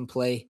Dallas can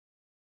play.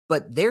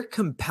 But they're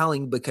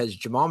compelling because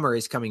Jamal Murray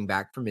is coming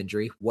back from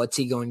injury. What's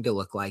he going to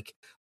look like?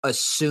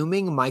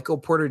 Assuming Michael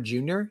Porter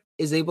Jr.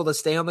 is able to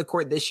stay on the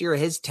court this year,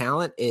 his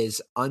talent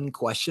is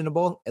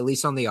unquestionable, at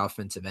least on the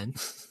offensive end.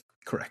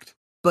 Correct.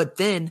 But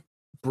then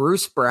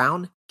Bruce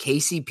Brown,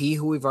 KCP,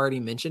 who we've already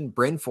mentioned,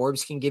 Bryn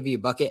Forbes can give you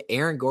a bucket,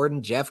 Aaron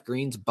Gordon, Jeff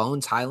Greens,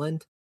 Bones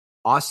Highland,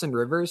 Austin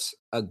Rivers,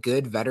 a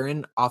good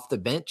veteran off the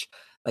bench.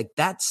 Like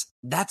that's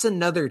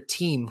another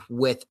team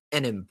with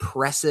an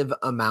impressive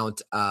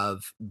amount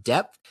of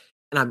depth,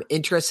 and I'm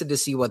interested to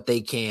see what they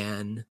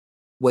can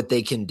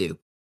do.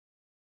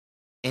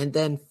 And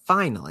then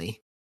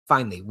finally,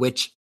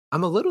 which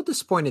I'm a little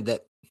disappointed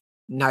that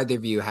neither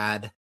of you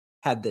had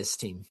this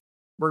team.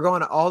 We're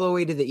going all the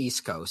way to the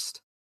East Coast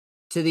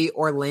to the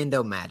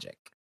Orlando Magic.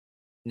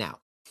 Now,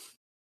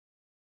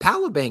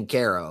 Paolo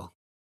Banchero,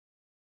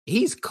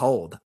 he's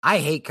cold. I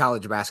hate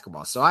college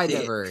basketball, so I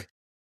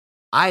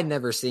had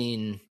never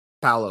seen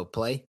Paolo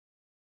play.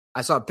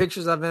 I saw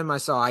pictures of him. I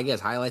saw, I guess,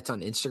 highlights on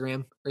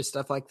Instagram or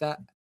stuff like that.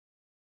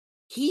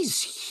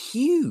 He's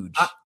huge.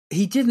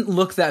 He didn't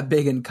look that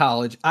big in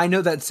college. I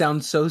know that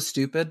sounds so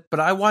stupid, but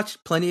I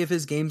watched plenty of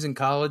his games in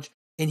college,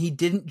 and he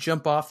didn't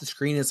jump off the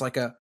screen as like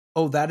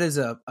that is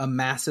a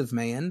massive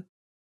man.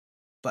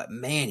 But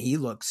man, he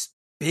looks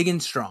big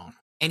and strong.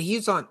 And he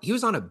was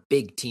on a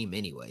big team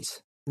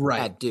anyways,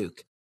 right, at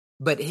Duke.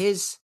 But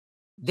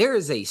there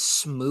is a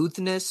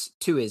smoothness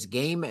to his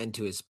game and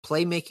to his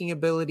playmaking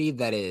ability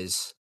that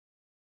is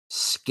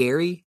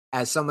scary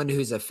as someone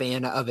who's a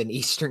fan of an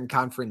Eastern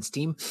Conference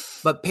team.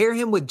 But pair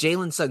him with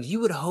Jalen Suggs. You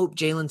would hope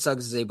Jalen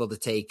Suggs is able to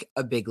take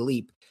a big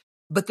leap.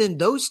 But then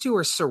those two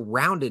are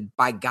surrounded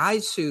by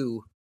guys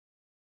who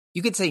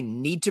you could say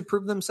need to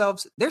prove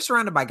themselves. They're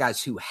surrounded by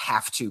guys who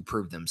have to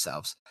prove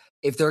themselves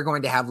if they're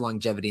going to have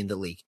longevity in the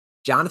league.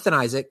 Jonathan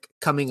Isaac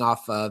coming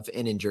off of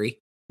an injury.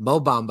 Mo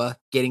Bamba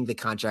getting the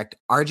contract,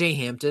 RJ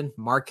Hampton,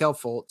 Markelle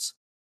Fultz,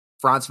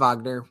 Franz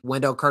Wagner,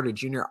 Wendell Carter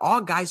Jr.,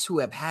 all guys who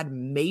have had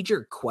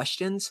major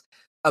questions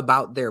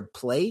about their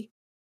play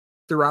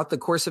throughout the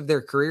course of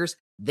their careers.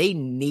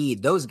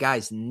 Those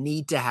guys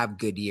need to have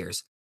good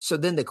years. So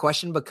then the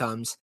question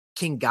becomes,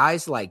 can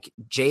guys like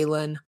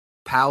Jalen,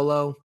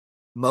 Paolo,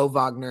 Mo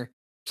Wagner,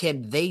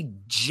 can they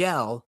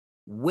gel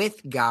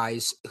with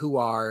guys who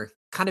are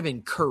kind of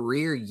in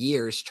career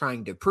years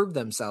trying to prove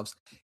themselves?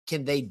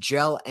 Can they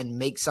gel and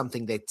make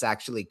something that's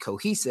actually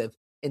cohesive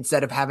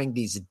instead of having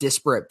these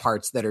disparate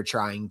parts that are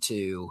trying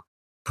to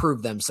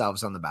prove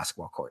themselves on the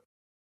basketball court?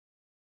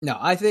 No,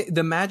 I think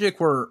the Magic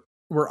were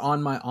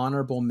on my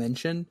honorable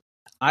mention.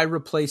 I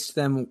replaced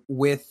them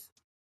with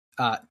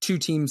two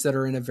teams that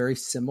are in a very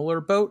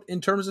similar boat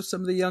in terms of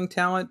some of the young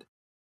talent.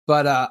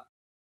 But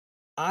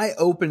I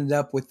opened it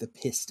up with the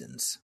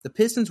Pistons. The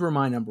Pistons were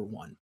my number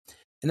one.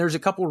 And there's a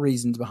couple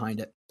reasons behind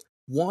it.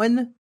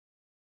 One,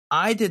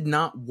 I did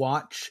not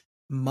watch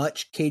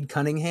much Cade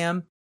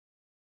Cunningham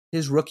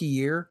his rookie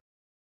year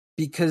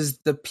because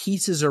the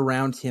pieces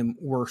around him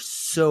were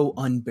so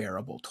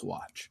unbearable to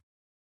watch.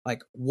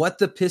 Like what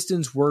the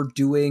Pistons were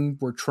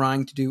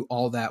trying to do,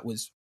 all that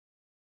was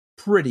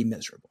pretty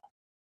miserable.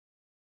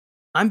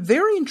 I'm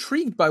very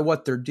intrigued by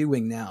what they're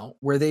doing now,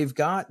 where they've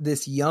got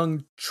this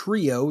young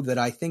trio that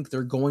I think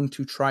they're going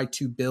to try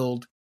to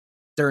build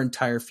their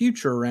entire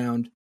future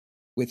around,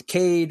 with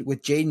Cade,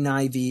 with Jaden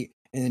Ivey,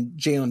 and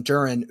Jalen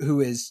Duren, who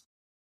is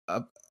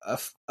a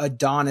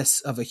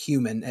Adonis of a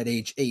human at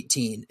age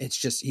 18. It's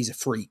just, he's a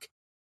freak.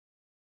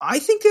 I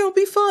think it'll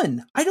be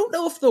fun. I don't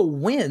know if they'll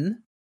win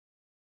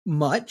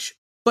much,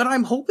 but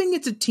I'm hoping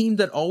it's a team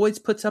that always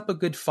puts up a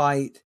good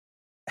fight,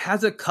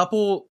 has a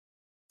couple,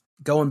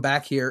 going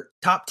back here,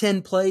 top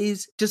 10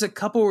 plays, just a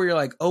couple where you're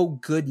like, oh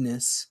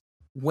goodness,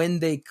 when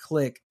they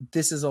click,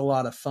 this is a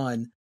lot of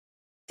fun.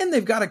 And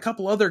they've got a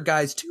couple other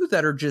guys too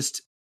that are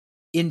just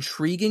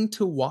intriguing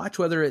to watch,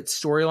 whether it's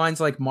storylines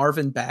like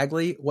Marvin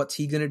Bagley, what's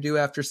he going to do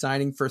after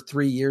signing for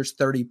 3 years,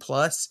 30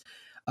 plus?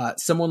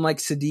 Someone like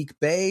Sadiq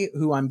Bey,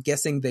 who I'm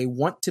guessing they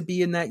want to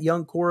be in that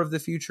young core of the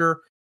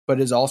future,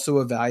 but is also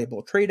a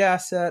valuable trade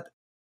asset.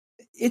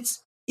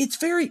 It's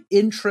very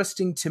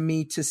interesting to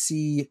me to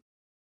see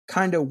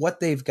kind of what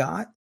they've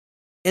got.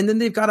 And then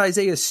they've got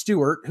Isaiah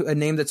Stewart, a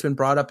name that's been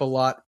brought up a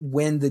lot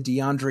when the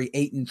DeAndre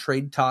Ayton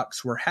trade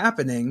talks were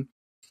happening.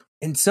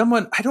 And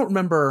someone, I don't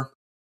remember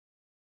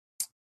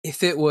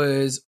if it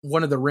was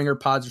one of the Ringer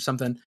pods or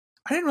something,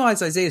 I didn't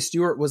realize Isaiah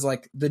Stewart was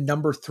like the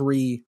number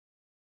 3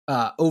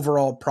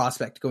 overall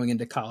prospect going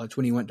into college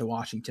when he went to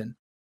Washington.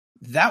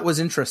 That was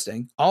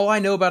interesting. All I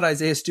know about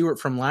Isaiah Stewart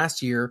from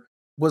last year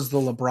was the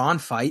LeBron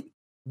fight,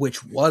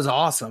 which was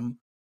awesome.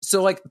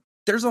 So like,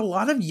 there's a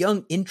lot of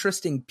young,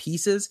 interesting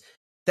pieces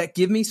that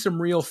give me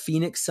some real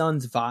Phoenix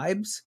Suns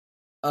vibes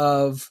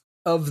of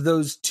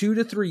those 2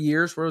 to 3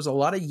 years where it was a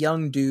lot of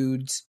young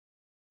dudes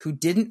who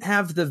didn't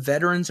have the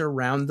veterans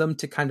around them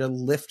to kind of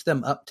lift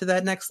them up to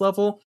that next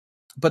level,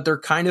 but they're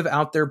kind of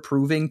out there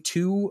proving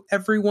to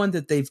everyone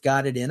that they've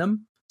got it in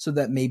them so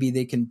that maybe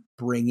they can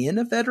bring in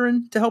a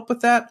veteran to help with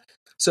that.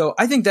 So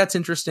I think that's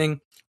interesting.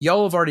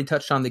 Y'all have already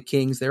touched on the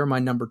Kings. They were my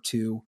number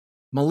 2.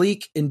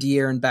 Malik and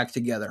De'Aaron back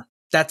together.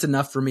 That's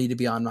enough for me to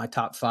be on my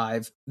top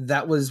 5.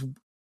 That was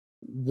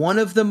one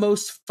of the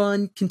most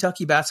fun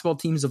Kentucky basketball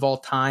teams of all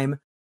time.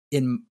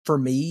 For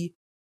me,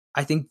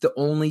 I think the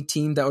only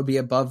team that would be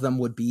above them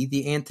would be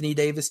the Anthony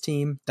Davis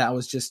team. That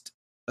was just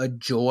a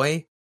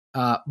joy.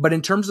 But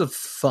in terms of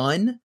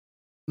fun,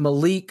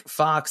 Malik,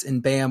 Fox,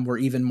 and Bam were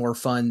even more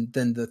fun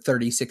than the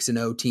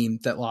 36-0 team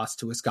that lost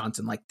to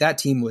Wisconsin. Like, that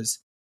team was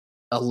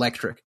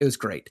electric. It was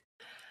great.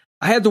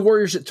 I had the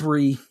Warriors at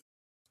 3.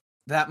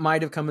 That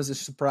might have come as a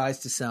surprise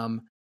to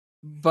some,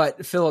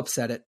 but Philip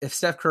said it. If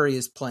Steph Curry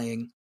is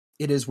playing,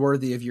 it is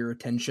worthy of your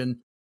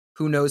attention.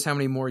 Who knows how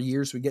many more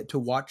years we get to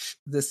watch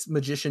this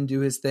magician do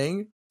his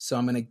thing. So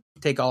I'm going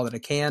to take all that I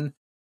can.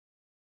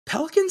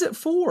 Pelicans at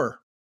 4.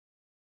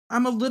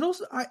 I'm a little,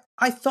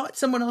 I thought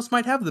someone else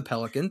might have the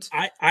Pelicans.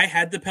 I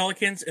had the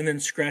Pelicans and then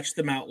scratched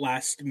them out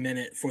last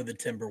minute for the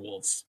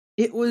Timberwolves.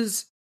 It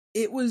was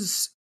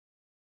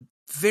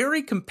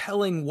very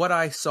compelling what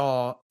I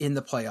saw in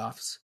the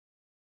playoffs.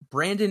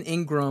 Brandon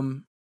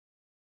Ingram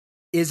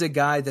is a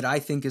guy that I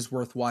think is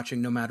worth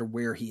watching no matter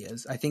where he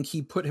is. I think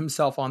he put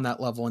himself on that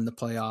level in the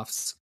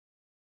playoffs.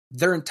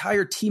 Their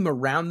entire team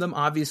around them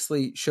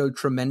obviously showed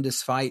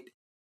tremendous fight.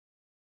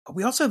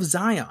 We also have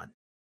Zion,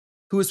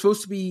 who is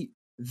supposed to be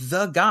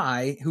the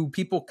guy who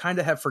people kind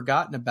of have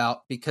forgotten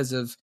about because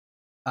of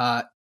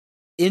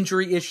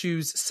injury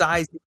issues,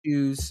 size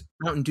issues,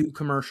 Mountain Dew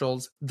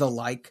commercials, the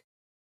like.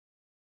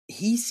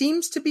 He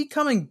seems to be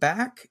coming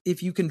back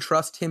if you can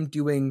trust him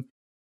doing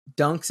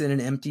dunks in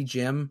an empty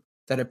gym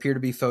that appear to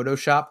be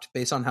photoshopped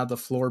based on how the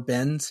floor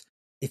bends.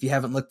 If you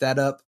haven't looked that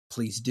up,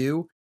 please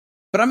do.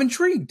 But I'm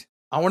intrigued.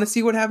 I want to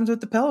see what happens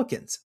with the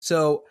Pelicans.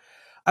 So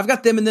I've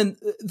got them, and then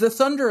the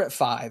Thunder at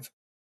 5.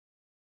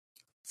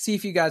 See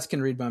if you guys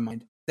can read my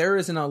mind. There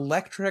is an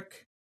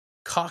electric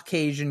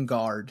Caucasian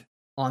guard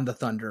on the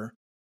Thunder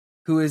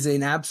who is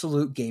an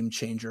absolute game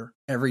changer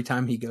every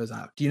time he goes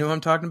out. Do you know who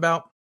I'm talking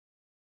about?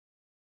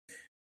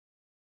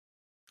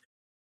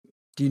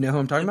 Do you know who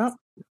I'm talking about?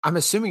 I'm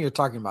assuming you're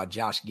talking about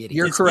Josh Giddey.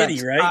 You're correct.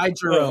 Giddey, right? Ty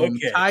Jerome. Oh,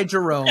 okay. Ty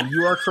Jerome.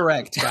 You are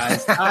correct,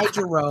 guys. Ty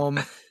Jerome,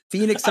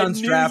 Phoenix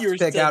Suns draft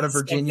pick out of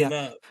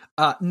Virginia.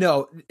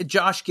 No,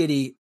 Josh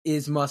Giddey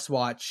is must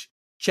watch.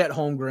 Chet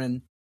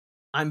Holmgren.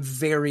 I'm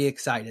very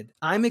excited.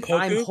 I'm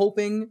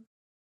hoping.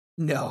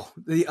 No,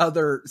 the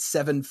other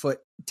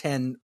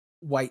 7'10"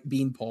 white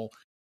beanpole.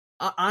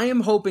 I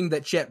am hoping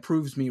that Chet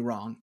proves me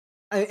wrong,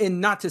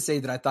 and not to say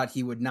that I thought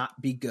he would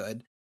not be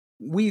good.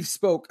 We've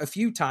spoke a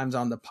few times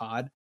on the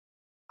pod.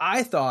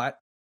 I thought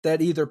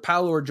that either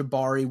Paolo or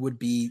Jabari would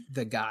be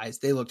the guys.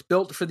 They looked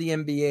built for the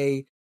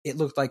NBA. It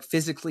looked like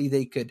physically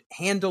they could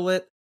handle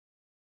it.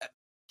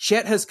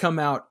 Chet has come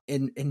out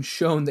and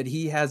shown that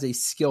he has a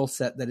skill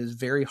set that is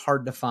very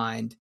hard to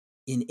find.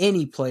 in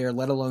any player,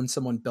 let alone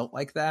someone built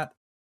like that.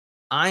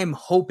 I'm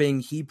hoping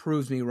he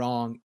proves me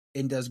wrong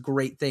and does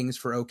great things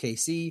for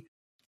OKC.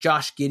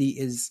 Josh Giddey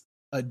is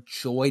a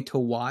joy to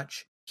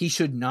watch. He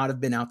should not have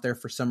been out there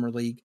for Summer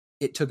League.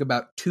 It took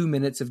about 2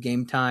 minutes of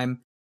game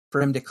time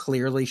for him to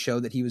clearly show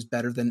that he was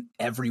better than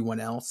everyone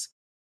else.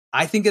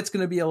 I think it's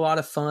going to be a lot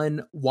of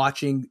fun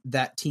watching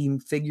that team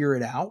figure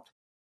it out.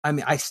 I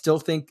mean, I still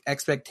think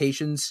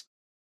expectations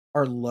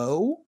are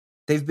low.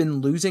 They've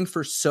been losing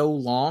for so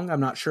long. I'm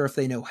not sure if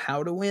they know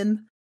how to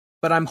win,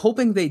 but I'm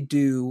hoping they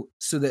do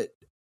so that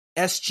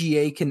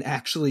SGA can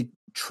actually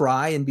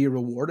try and be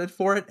rewarded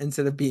for it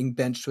instead of being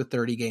benched with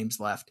 30 games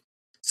left.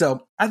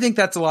 So I think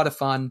that's a lot of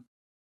fun.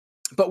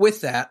 But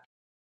with that,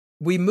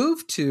 we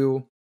move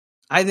to,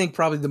 I think,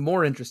 probably the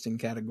more interesting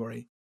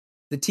category,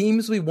 the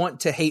teams we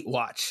want to hate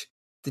watch,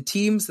 the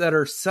teams that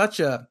are such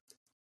a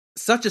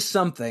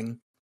something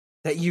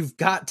that you've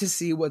got to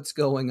see what's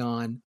going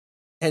on.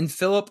 And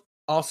Philip,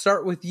 I'll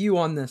start with you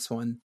on this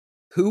one.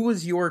 Who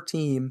was your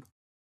team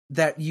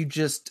that you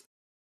just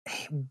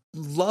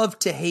love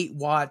to hate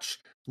watch,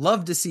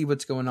 love to see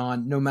what's going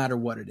on, no matter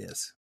what it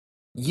is?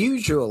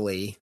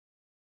 Usually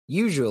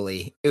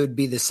it would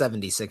be the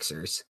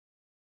 76ers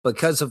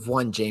because of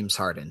one James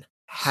Harden.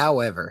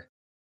 However,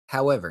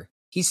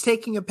 he's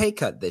taking a pay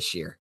cut this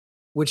year,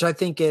 which I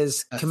think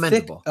is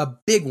commendable. A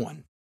big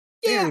one.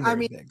 Yeah, very,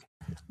 very big.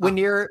 When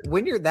you're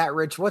that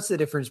rich, what's the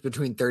difference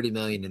between 30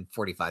 million and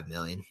 45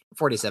 million,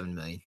 47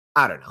 million?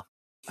 I don't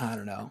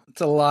know.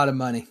 It's a lot of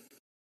money.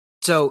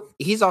 So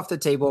he's off the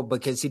table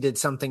because he did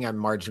something I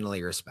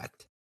marginally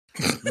respect.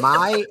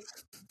 My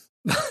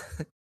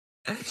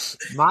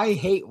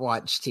hate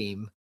watch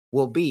team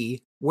will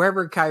be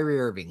wherever Kyrie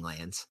Irving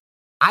lands.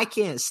 I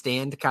can't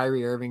stand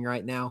Kyrie Irving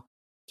right now.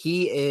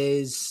 He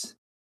has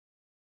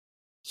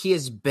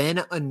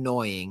been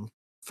annoying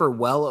for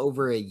well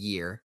over a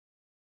year.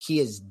 He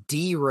has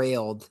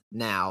derailed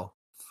now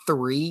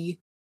 3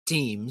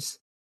 teams,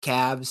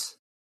 Cavs,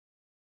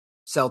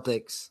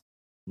 Celtics,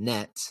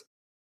 Nets,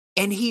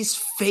 and he's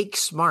fake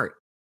smart.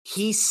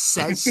 He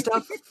says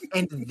stuff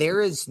and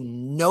there is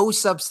no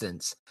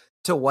substance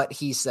to what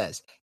he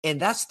says. And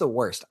that's the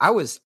worst. I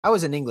was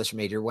an English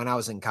major when I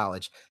was in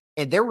college,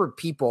 and there were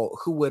people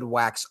who would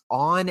wax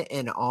on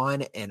and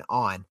on and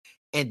on,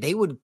 and they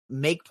would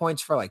make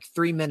points for like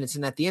 3 minutes.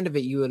 And at the end of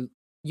it, you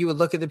would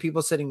look at the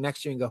people sitting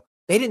next to you and go,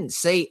 they didn't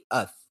say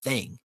a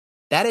thing.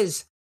 That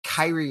is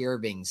Kyrie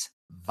Irving's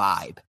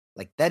vibe.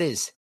 Like, that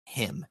is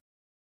him.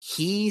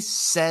 He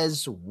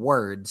says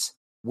words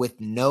with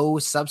no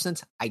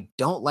substance. I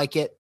don't like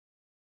it.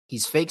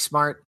 He's fake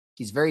smart.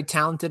 He's very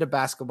talented at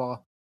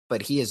basketball,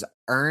 but he has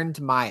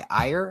earned my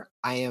ire.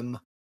 I am,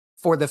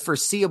 for the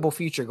foreseeable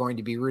future, going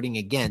to be rooting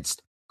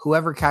against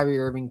whoever Kyrie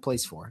Irving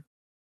plays for.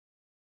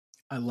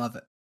 I love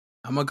it.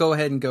 I'm going to go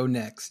ahead and go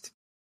next,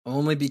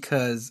 only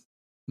because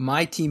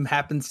my team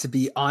happens to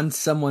be on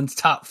someone's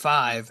top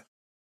 5.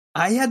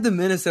 I had the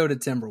Minnesota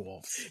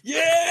Timberwolves.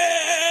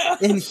 Yeah!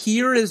 And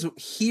here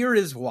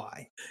is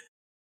why.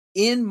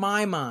 In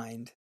my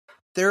mind,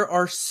 there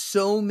are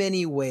so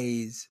many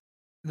ways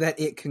that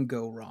it can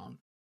go wrong.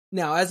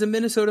 Now, as a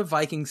Minnesota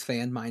Vikings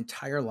fan my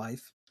entire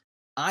life,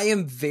 I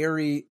am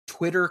very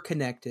Twitter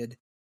connected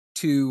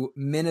to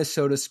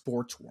Minnesota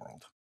sports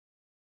world.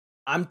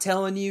 I'm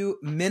telling you,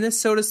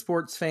 Minnesota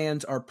sports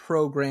fans are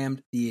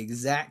programmed the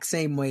exact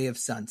same way of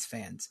Suns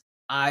fans.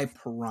 I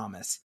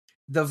promise.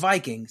 The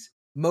Vikings,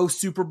 most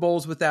Super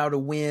Bowls without a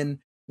win,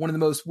 one of the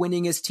most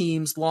winningest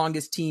teams,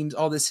 longest teams,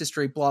 all this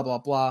history, blah, blah,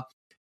 blah.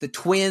 The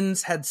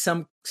Twins had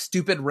some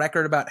stupid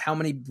record about how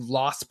many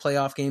lost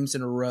playoff games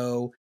in a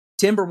row.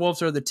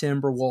 Timberwolves are the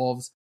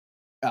Timberwolves.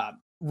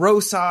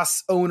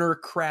 Rosas owner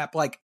crap.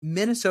 Like,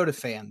 Minnesota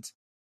fans,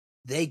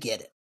 they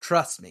get it.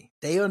 Trust me.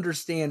 They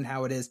understand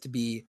how it is to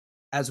be,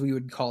 as we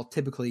would call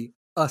typically,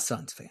 a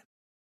Suns fan.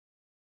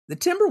 The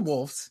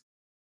Timberwolves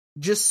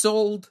just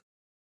sold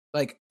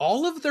like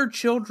all of their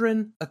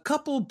children, a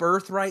couple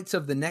birthrights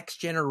of the next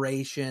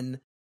generation,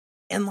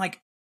 and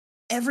like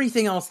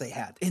everything else they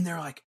had. And they're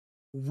like,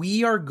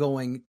 we are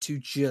going to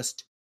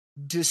just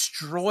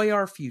destroy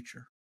our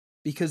future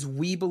because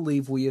we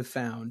believe we have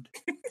found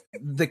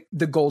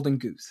the golden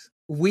goose.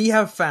 We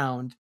have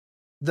found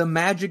the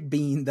magic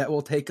bean that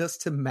will take us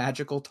to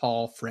magical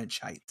tall French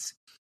heights.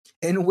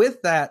 And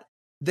with that,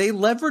 they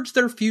leverage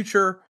their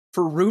future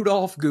for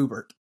Rudolph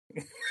Gubert.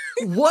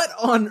 What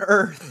on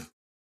earth?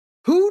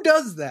 Who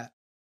does that?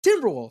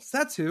 Timberwolves,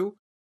 that's who.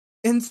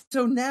 And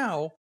so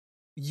now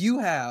you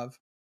have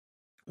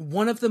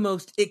one of the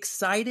most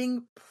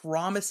exciting,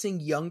 promising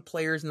young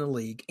players in the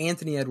league,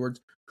 Anthony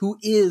Edwards, who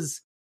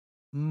is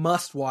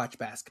must-watch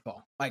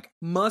basketball. Like,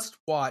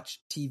 must-watch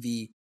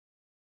TV.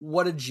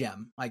 What a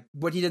gem. Like,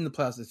 what he did in the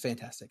playoffs is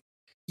fantastic.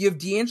 You have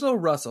D'Angelo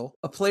Russell,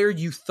 a player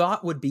you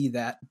thought would be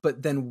that,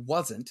 but then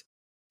wasn't.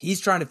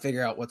 He's trying to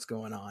figure out what's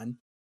going on.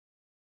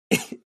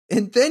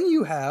 And then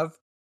you have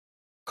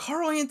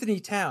Karl Anthony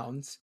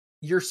Towns,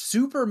 your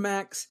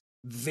supermax,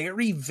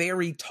 very,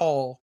 very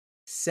tall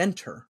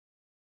center.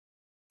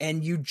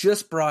 And you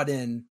just brought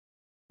in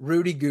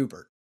Rudy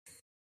Gobert.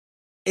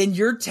 And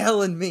you're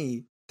telling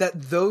me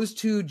that those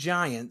two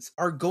giants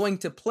are going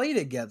to play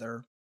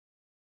together?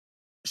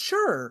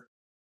 Sure.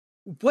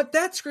 What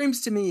that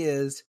screams to me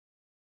is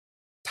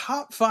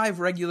top 5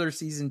 regular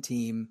season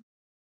team,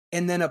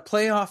 and then a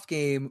playoff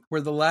game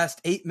where the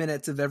last 8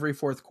 minutes of every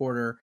fourth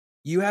quarter,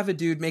 you have a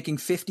dude making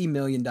 $50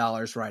 million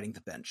riding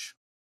the bench.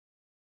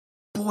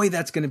 Boy,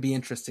 that's going to be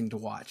interesting to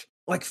watch.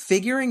 Like,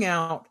 figuring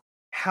out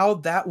how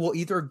that will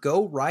either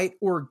go right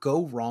or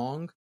go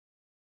wrong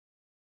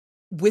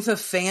with a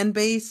fan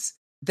base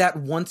that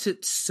wants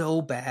it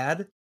so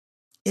bad.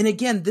 And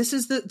again, this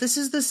is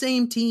the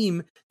same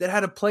team that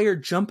had a player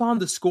jump on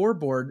the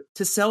scoreboard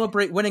to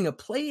celebrate winning a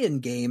play-in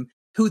game,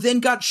 who then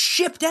got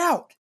shipped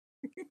out.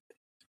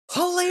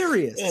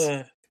 Hilarious.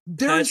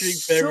 Patrick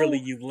Beverly,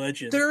 you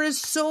legend. There is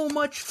so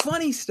much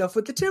funny stuff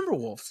with the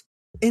Timberwolves.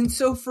 And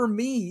so for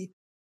me,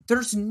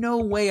 there's no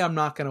way I'm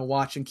not going to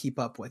watch and keep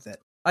up with it.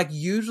 Like,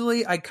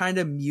 usually I kind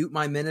of mute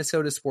my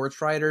Minnesota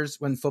sports writers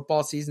when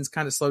football season's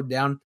kind of slowed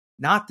down.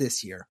 Not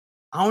this year.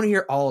 I want to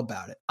hear all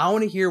about it. I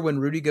want to hear when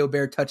Rudy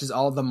Gobert touches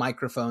all the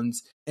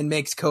microphones and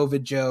makes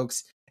COVID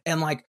jokes,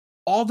 and like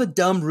all the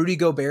dumb Rudy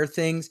Gobert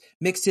things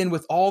mixed in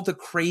with all the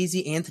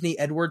crazy Anthony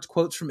Edwards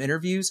quotes from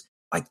interviews.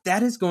 Like,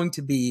 that is going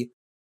to be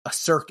a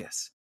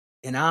circus,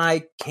 and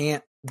I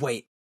can't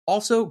wait.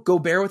 Also,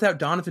 Gobert without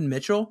Donovan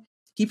Mitchell,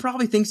 he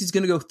probably thinks he's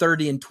going to go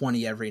 30 and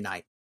 20 every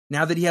night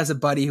now that he has a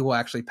buddy who will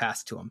actually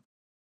pass to him.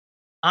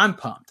 I'm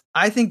pumped.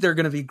 I think they're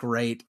going to be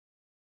great.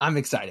 I'm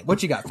excited.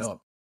 What you got, Philip?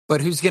 But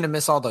who's going to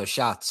miss all those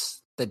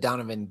shots that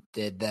Donovan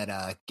did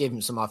that gave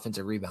him some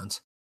offensive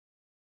rebounds?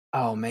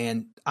 Oh,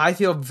 man. I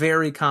feel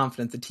very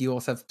confident the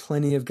T-Wolves have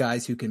plenty of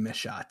guys who can miss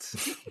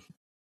shots.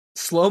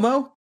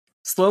 Slow-mo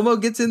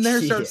gets in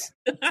there,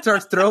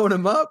 starts throwing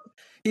them up.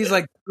 He's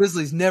like,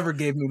 Grizzlies never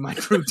gave me my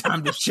crew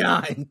time to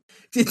shine.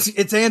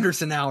 It's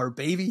Anderson hour,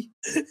 baby.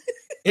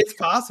 It's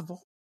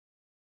possible.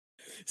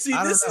 See,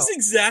 this is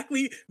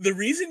exactly the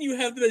reason you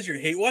have them as your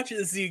hate watch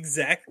is the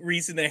exact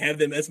reason I have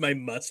them as my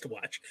must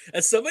watch.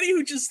 As somebody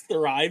who just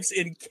thrives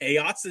in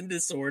chaos and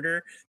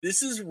disorder,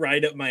 this is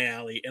right up my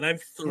alley, and I'm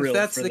thrilled.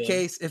 If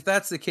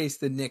that's the case,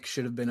 the Knicks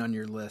should have been on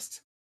your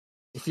list.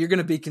 If you're going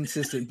to be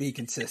consistent, be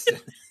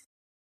consistent.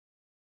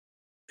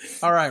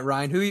 All right,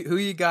 Ryan, who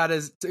you got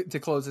as to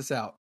close this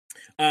out?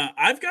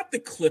 I've got the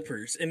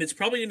Clippers, and it's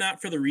probably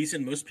not for the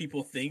reason most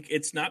people think.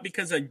 It's not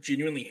because I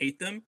genuinely hate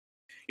them.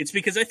 It's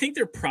because I think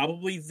they're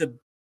probably the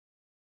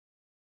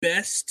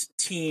best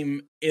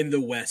team in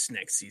the West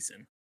next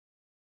season.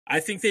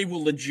 I think they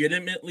will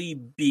legitimately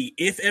be,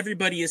 if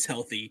everybody is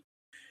healthy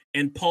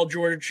and Paul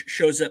George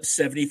shows up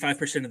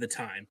 75% of the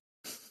time,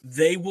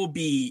 they will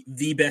be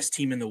the best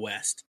team in the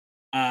West.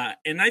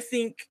 And I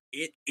think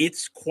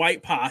it's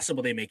quite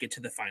possible they make it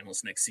to the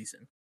finals next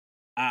season.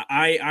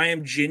 I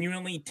am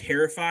genuinely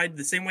terrified.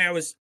 The same way I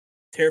was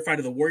terrified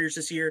of the Warriors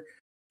this year,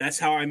 that's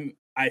how I'm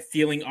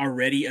feeling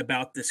already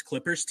about this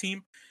Clippers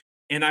team.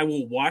 And I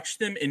will watch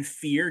them in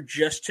fear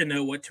just to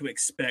know what to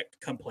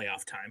expect come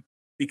playoff time,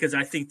 because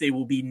I think they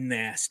will be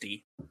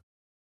nasty.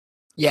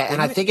 Yeah,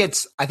 and I think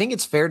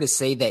it's fair to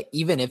say that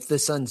even if the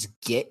Suns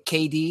get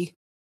KD,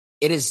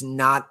 it is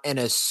not an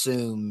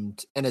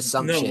assumption.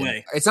 No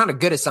way. It's not a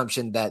good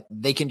assumption that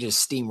they can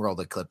just steamroll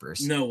the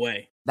Clippers. No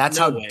way. That's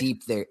how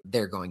deep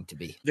they're going to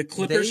be. The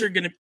Clippers are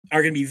gonna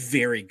be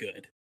very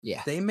good.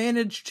 Yeah. They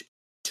managed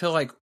to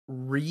like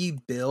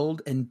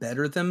rebuild and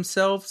better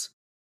themselves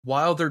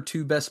while their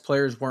two best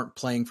players weren't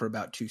playing for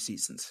about 2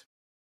 seasons.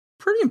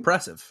 Pretty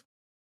impressive.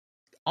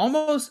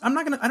 Almost, I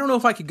don't know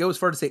if I could go as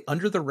far to say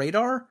under the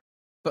radar,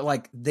 but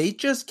like they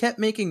just kept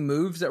making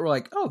moves that were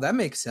like, oh, that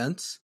makes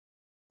sense.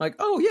 Like,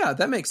 oh yeah,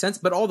 that makes sense.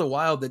 But all the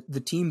while, the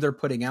team they're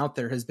putting out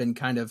there has been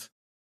kind of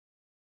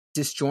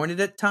disjointed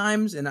at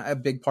times, and a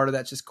big part of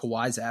that's just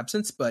Kawhi's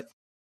absence. But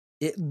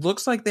it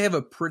looks like they have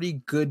a pretty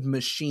good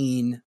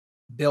machine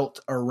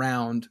built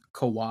around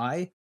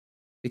Kawhi,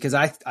 because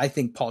I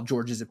think Paul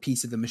George is a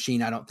piece of the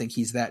machine. I don't think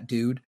he's that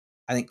dude.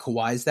 I think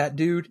Kawhi's that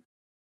dude.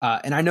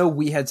 And I know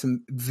we had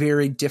some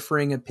very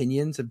differing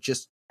opinions of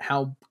just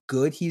how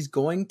good he's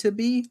going to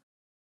be.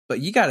 But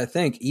you got to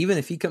think, even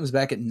if he comes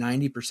back at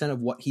 90% of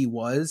what he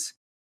was,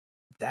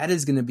 that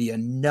is going to be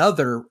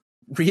another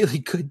really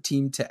good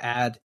team to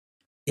add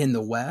in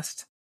the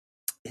West.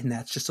 And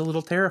that's just a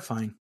little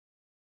terrifying.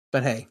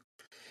 But hey,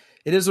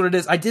 it is what it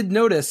is. I did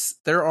notice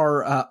there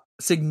are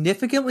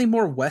significantly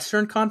more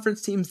Western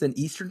Conference teams than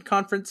Eastern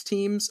Conference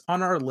teams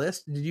on our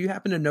list. Did you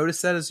happen to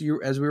notice that as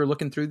we were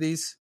looking through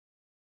these?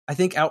 I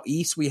think out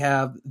East we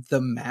have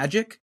the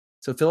Magic.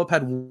 So Philip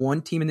had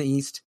one team in the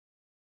East.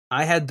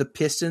 I had the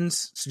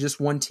Pistons, so just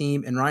one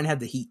team, and Ryan had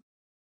the Heat.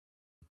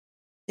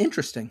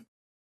 Interesting.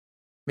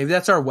 Maybe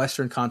that's our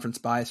Western Conference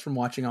bias from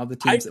watching all the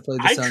teams that play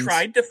the Suns. I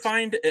tried to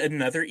find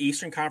another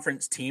Eastern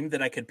Conference team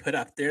that I could put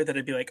up there that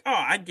I'd be like,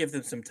 oh, I'd give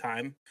them some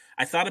time.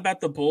 I thought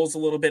about the Bulls a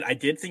little bit. I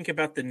did think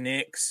about the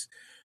Knicks.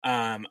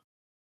 I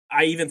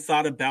even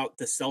thought about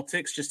the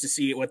Celtics just to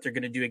see what they're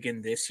going to do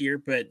again this year.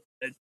 But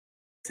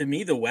to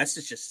me, the West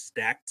is just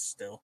stacked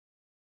still.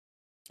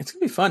 It's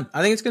going to be fun.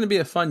 I think it's going to be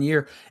a fun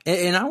year.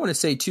 And I want to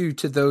say too,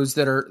 to those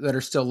that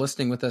are still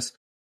listening with us,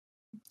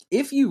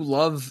 if you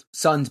love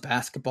Suns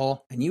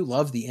basketball and you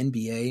love the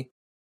NBA,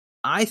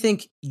 I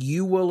think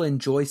you will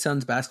enjoy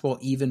Suns basketball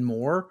even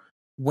more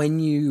when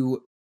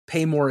you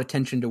pay more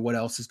attention to what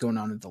else is going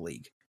on in the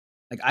league.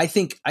 Like, I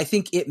think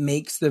it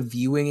makes the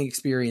viewing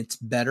experience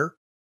better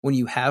when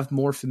you have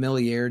more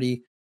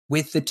familiarity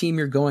with the team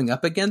you're going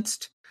up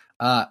against.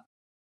 And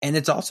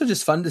it's also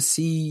just fun to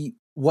see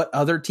what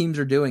other teams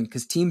are doing,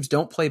 because teams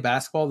don't play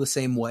basketball the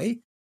same way.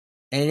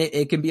 And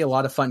it can be a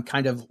lot of fun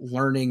kind of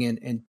learning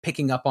and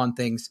picking up on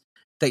things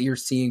that you're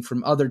seeing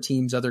from other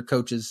teams, other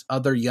coaches,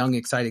 other young,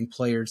 exciting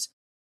players.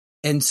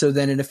 And so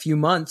then in a few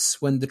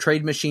months, when the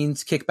trade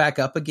machines kick back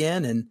up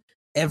again and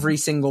every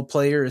single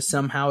player is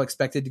somehow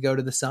expected to go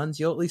to the Suns,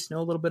 you'll at least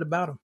know a little bit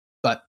about them.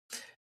 But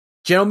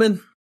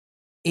gentlemen,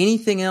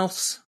 anything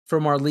else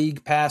from our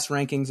league pass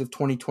rankings of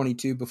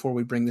 2022 before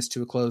we bring this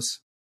to a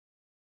close?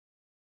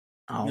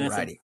 All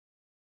righty.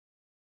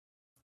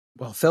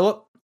 Well,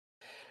 Philip,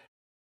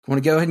 I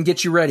want to go ahead and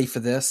get you ready for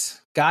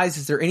this. Guys,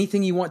 is there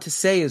anything you want to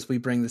say as we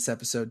bring this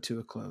episode to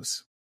a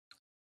close?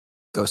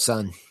 Go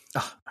Sun.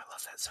 Oh, I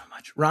love that so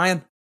much.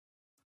 Ryan?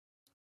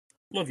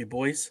 Love you,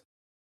 boys.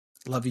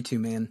 Love you too,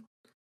 man.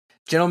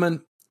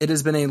 Gentlemen, it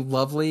has been a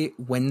lovely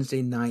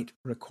Wednesday night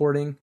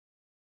recording.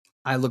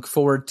 I look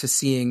forward to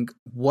seeing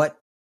what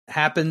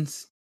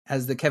happens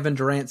as the Kevin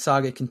Durant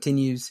saga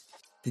continues,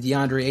 the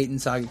DeAndre Ayton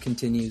saga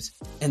continues,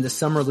 and the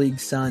Summer League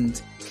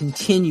Suns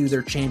continue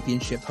their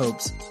championship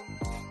hopes,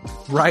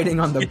 riding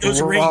on the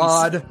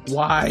broad,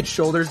 wide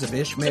shoulders of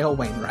Ishmael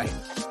Wainwright.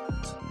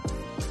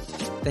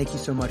 Thank you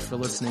so much for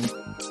listening.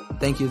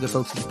 Thank you to the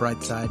folks at the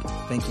Bright Side.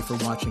 Thank you for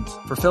watching.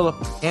 For Philip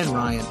and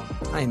Ryan,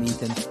 I am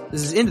Ethan.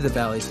 This is Into the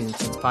Valley Phoenix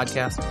Suns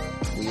podcast.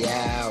 We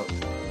out.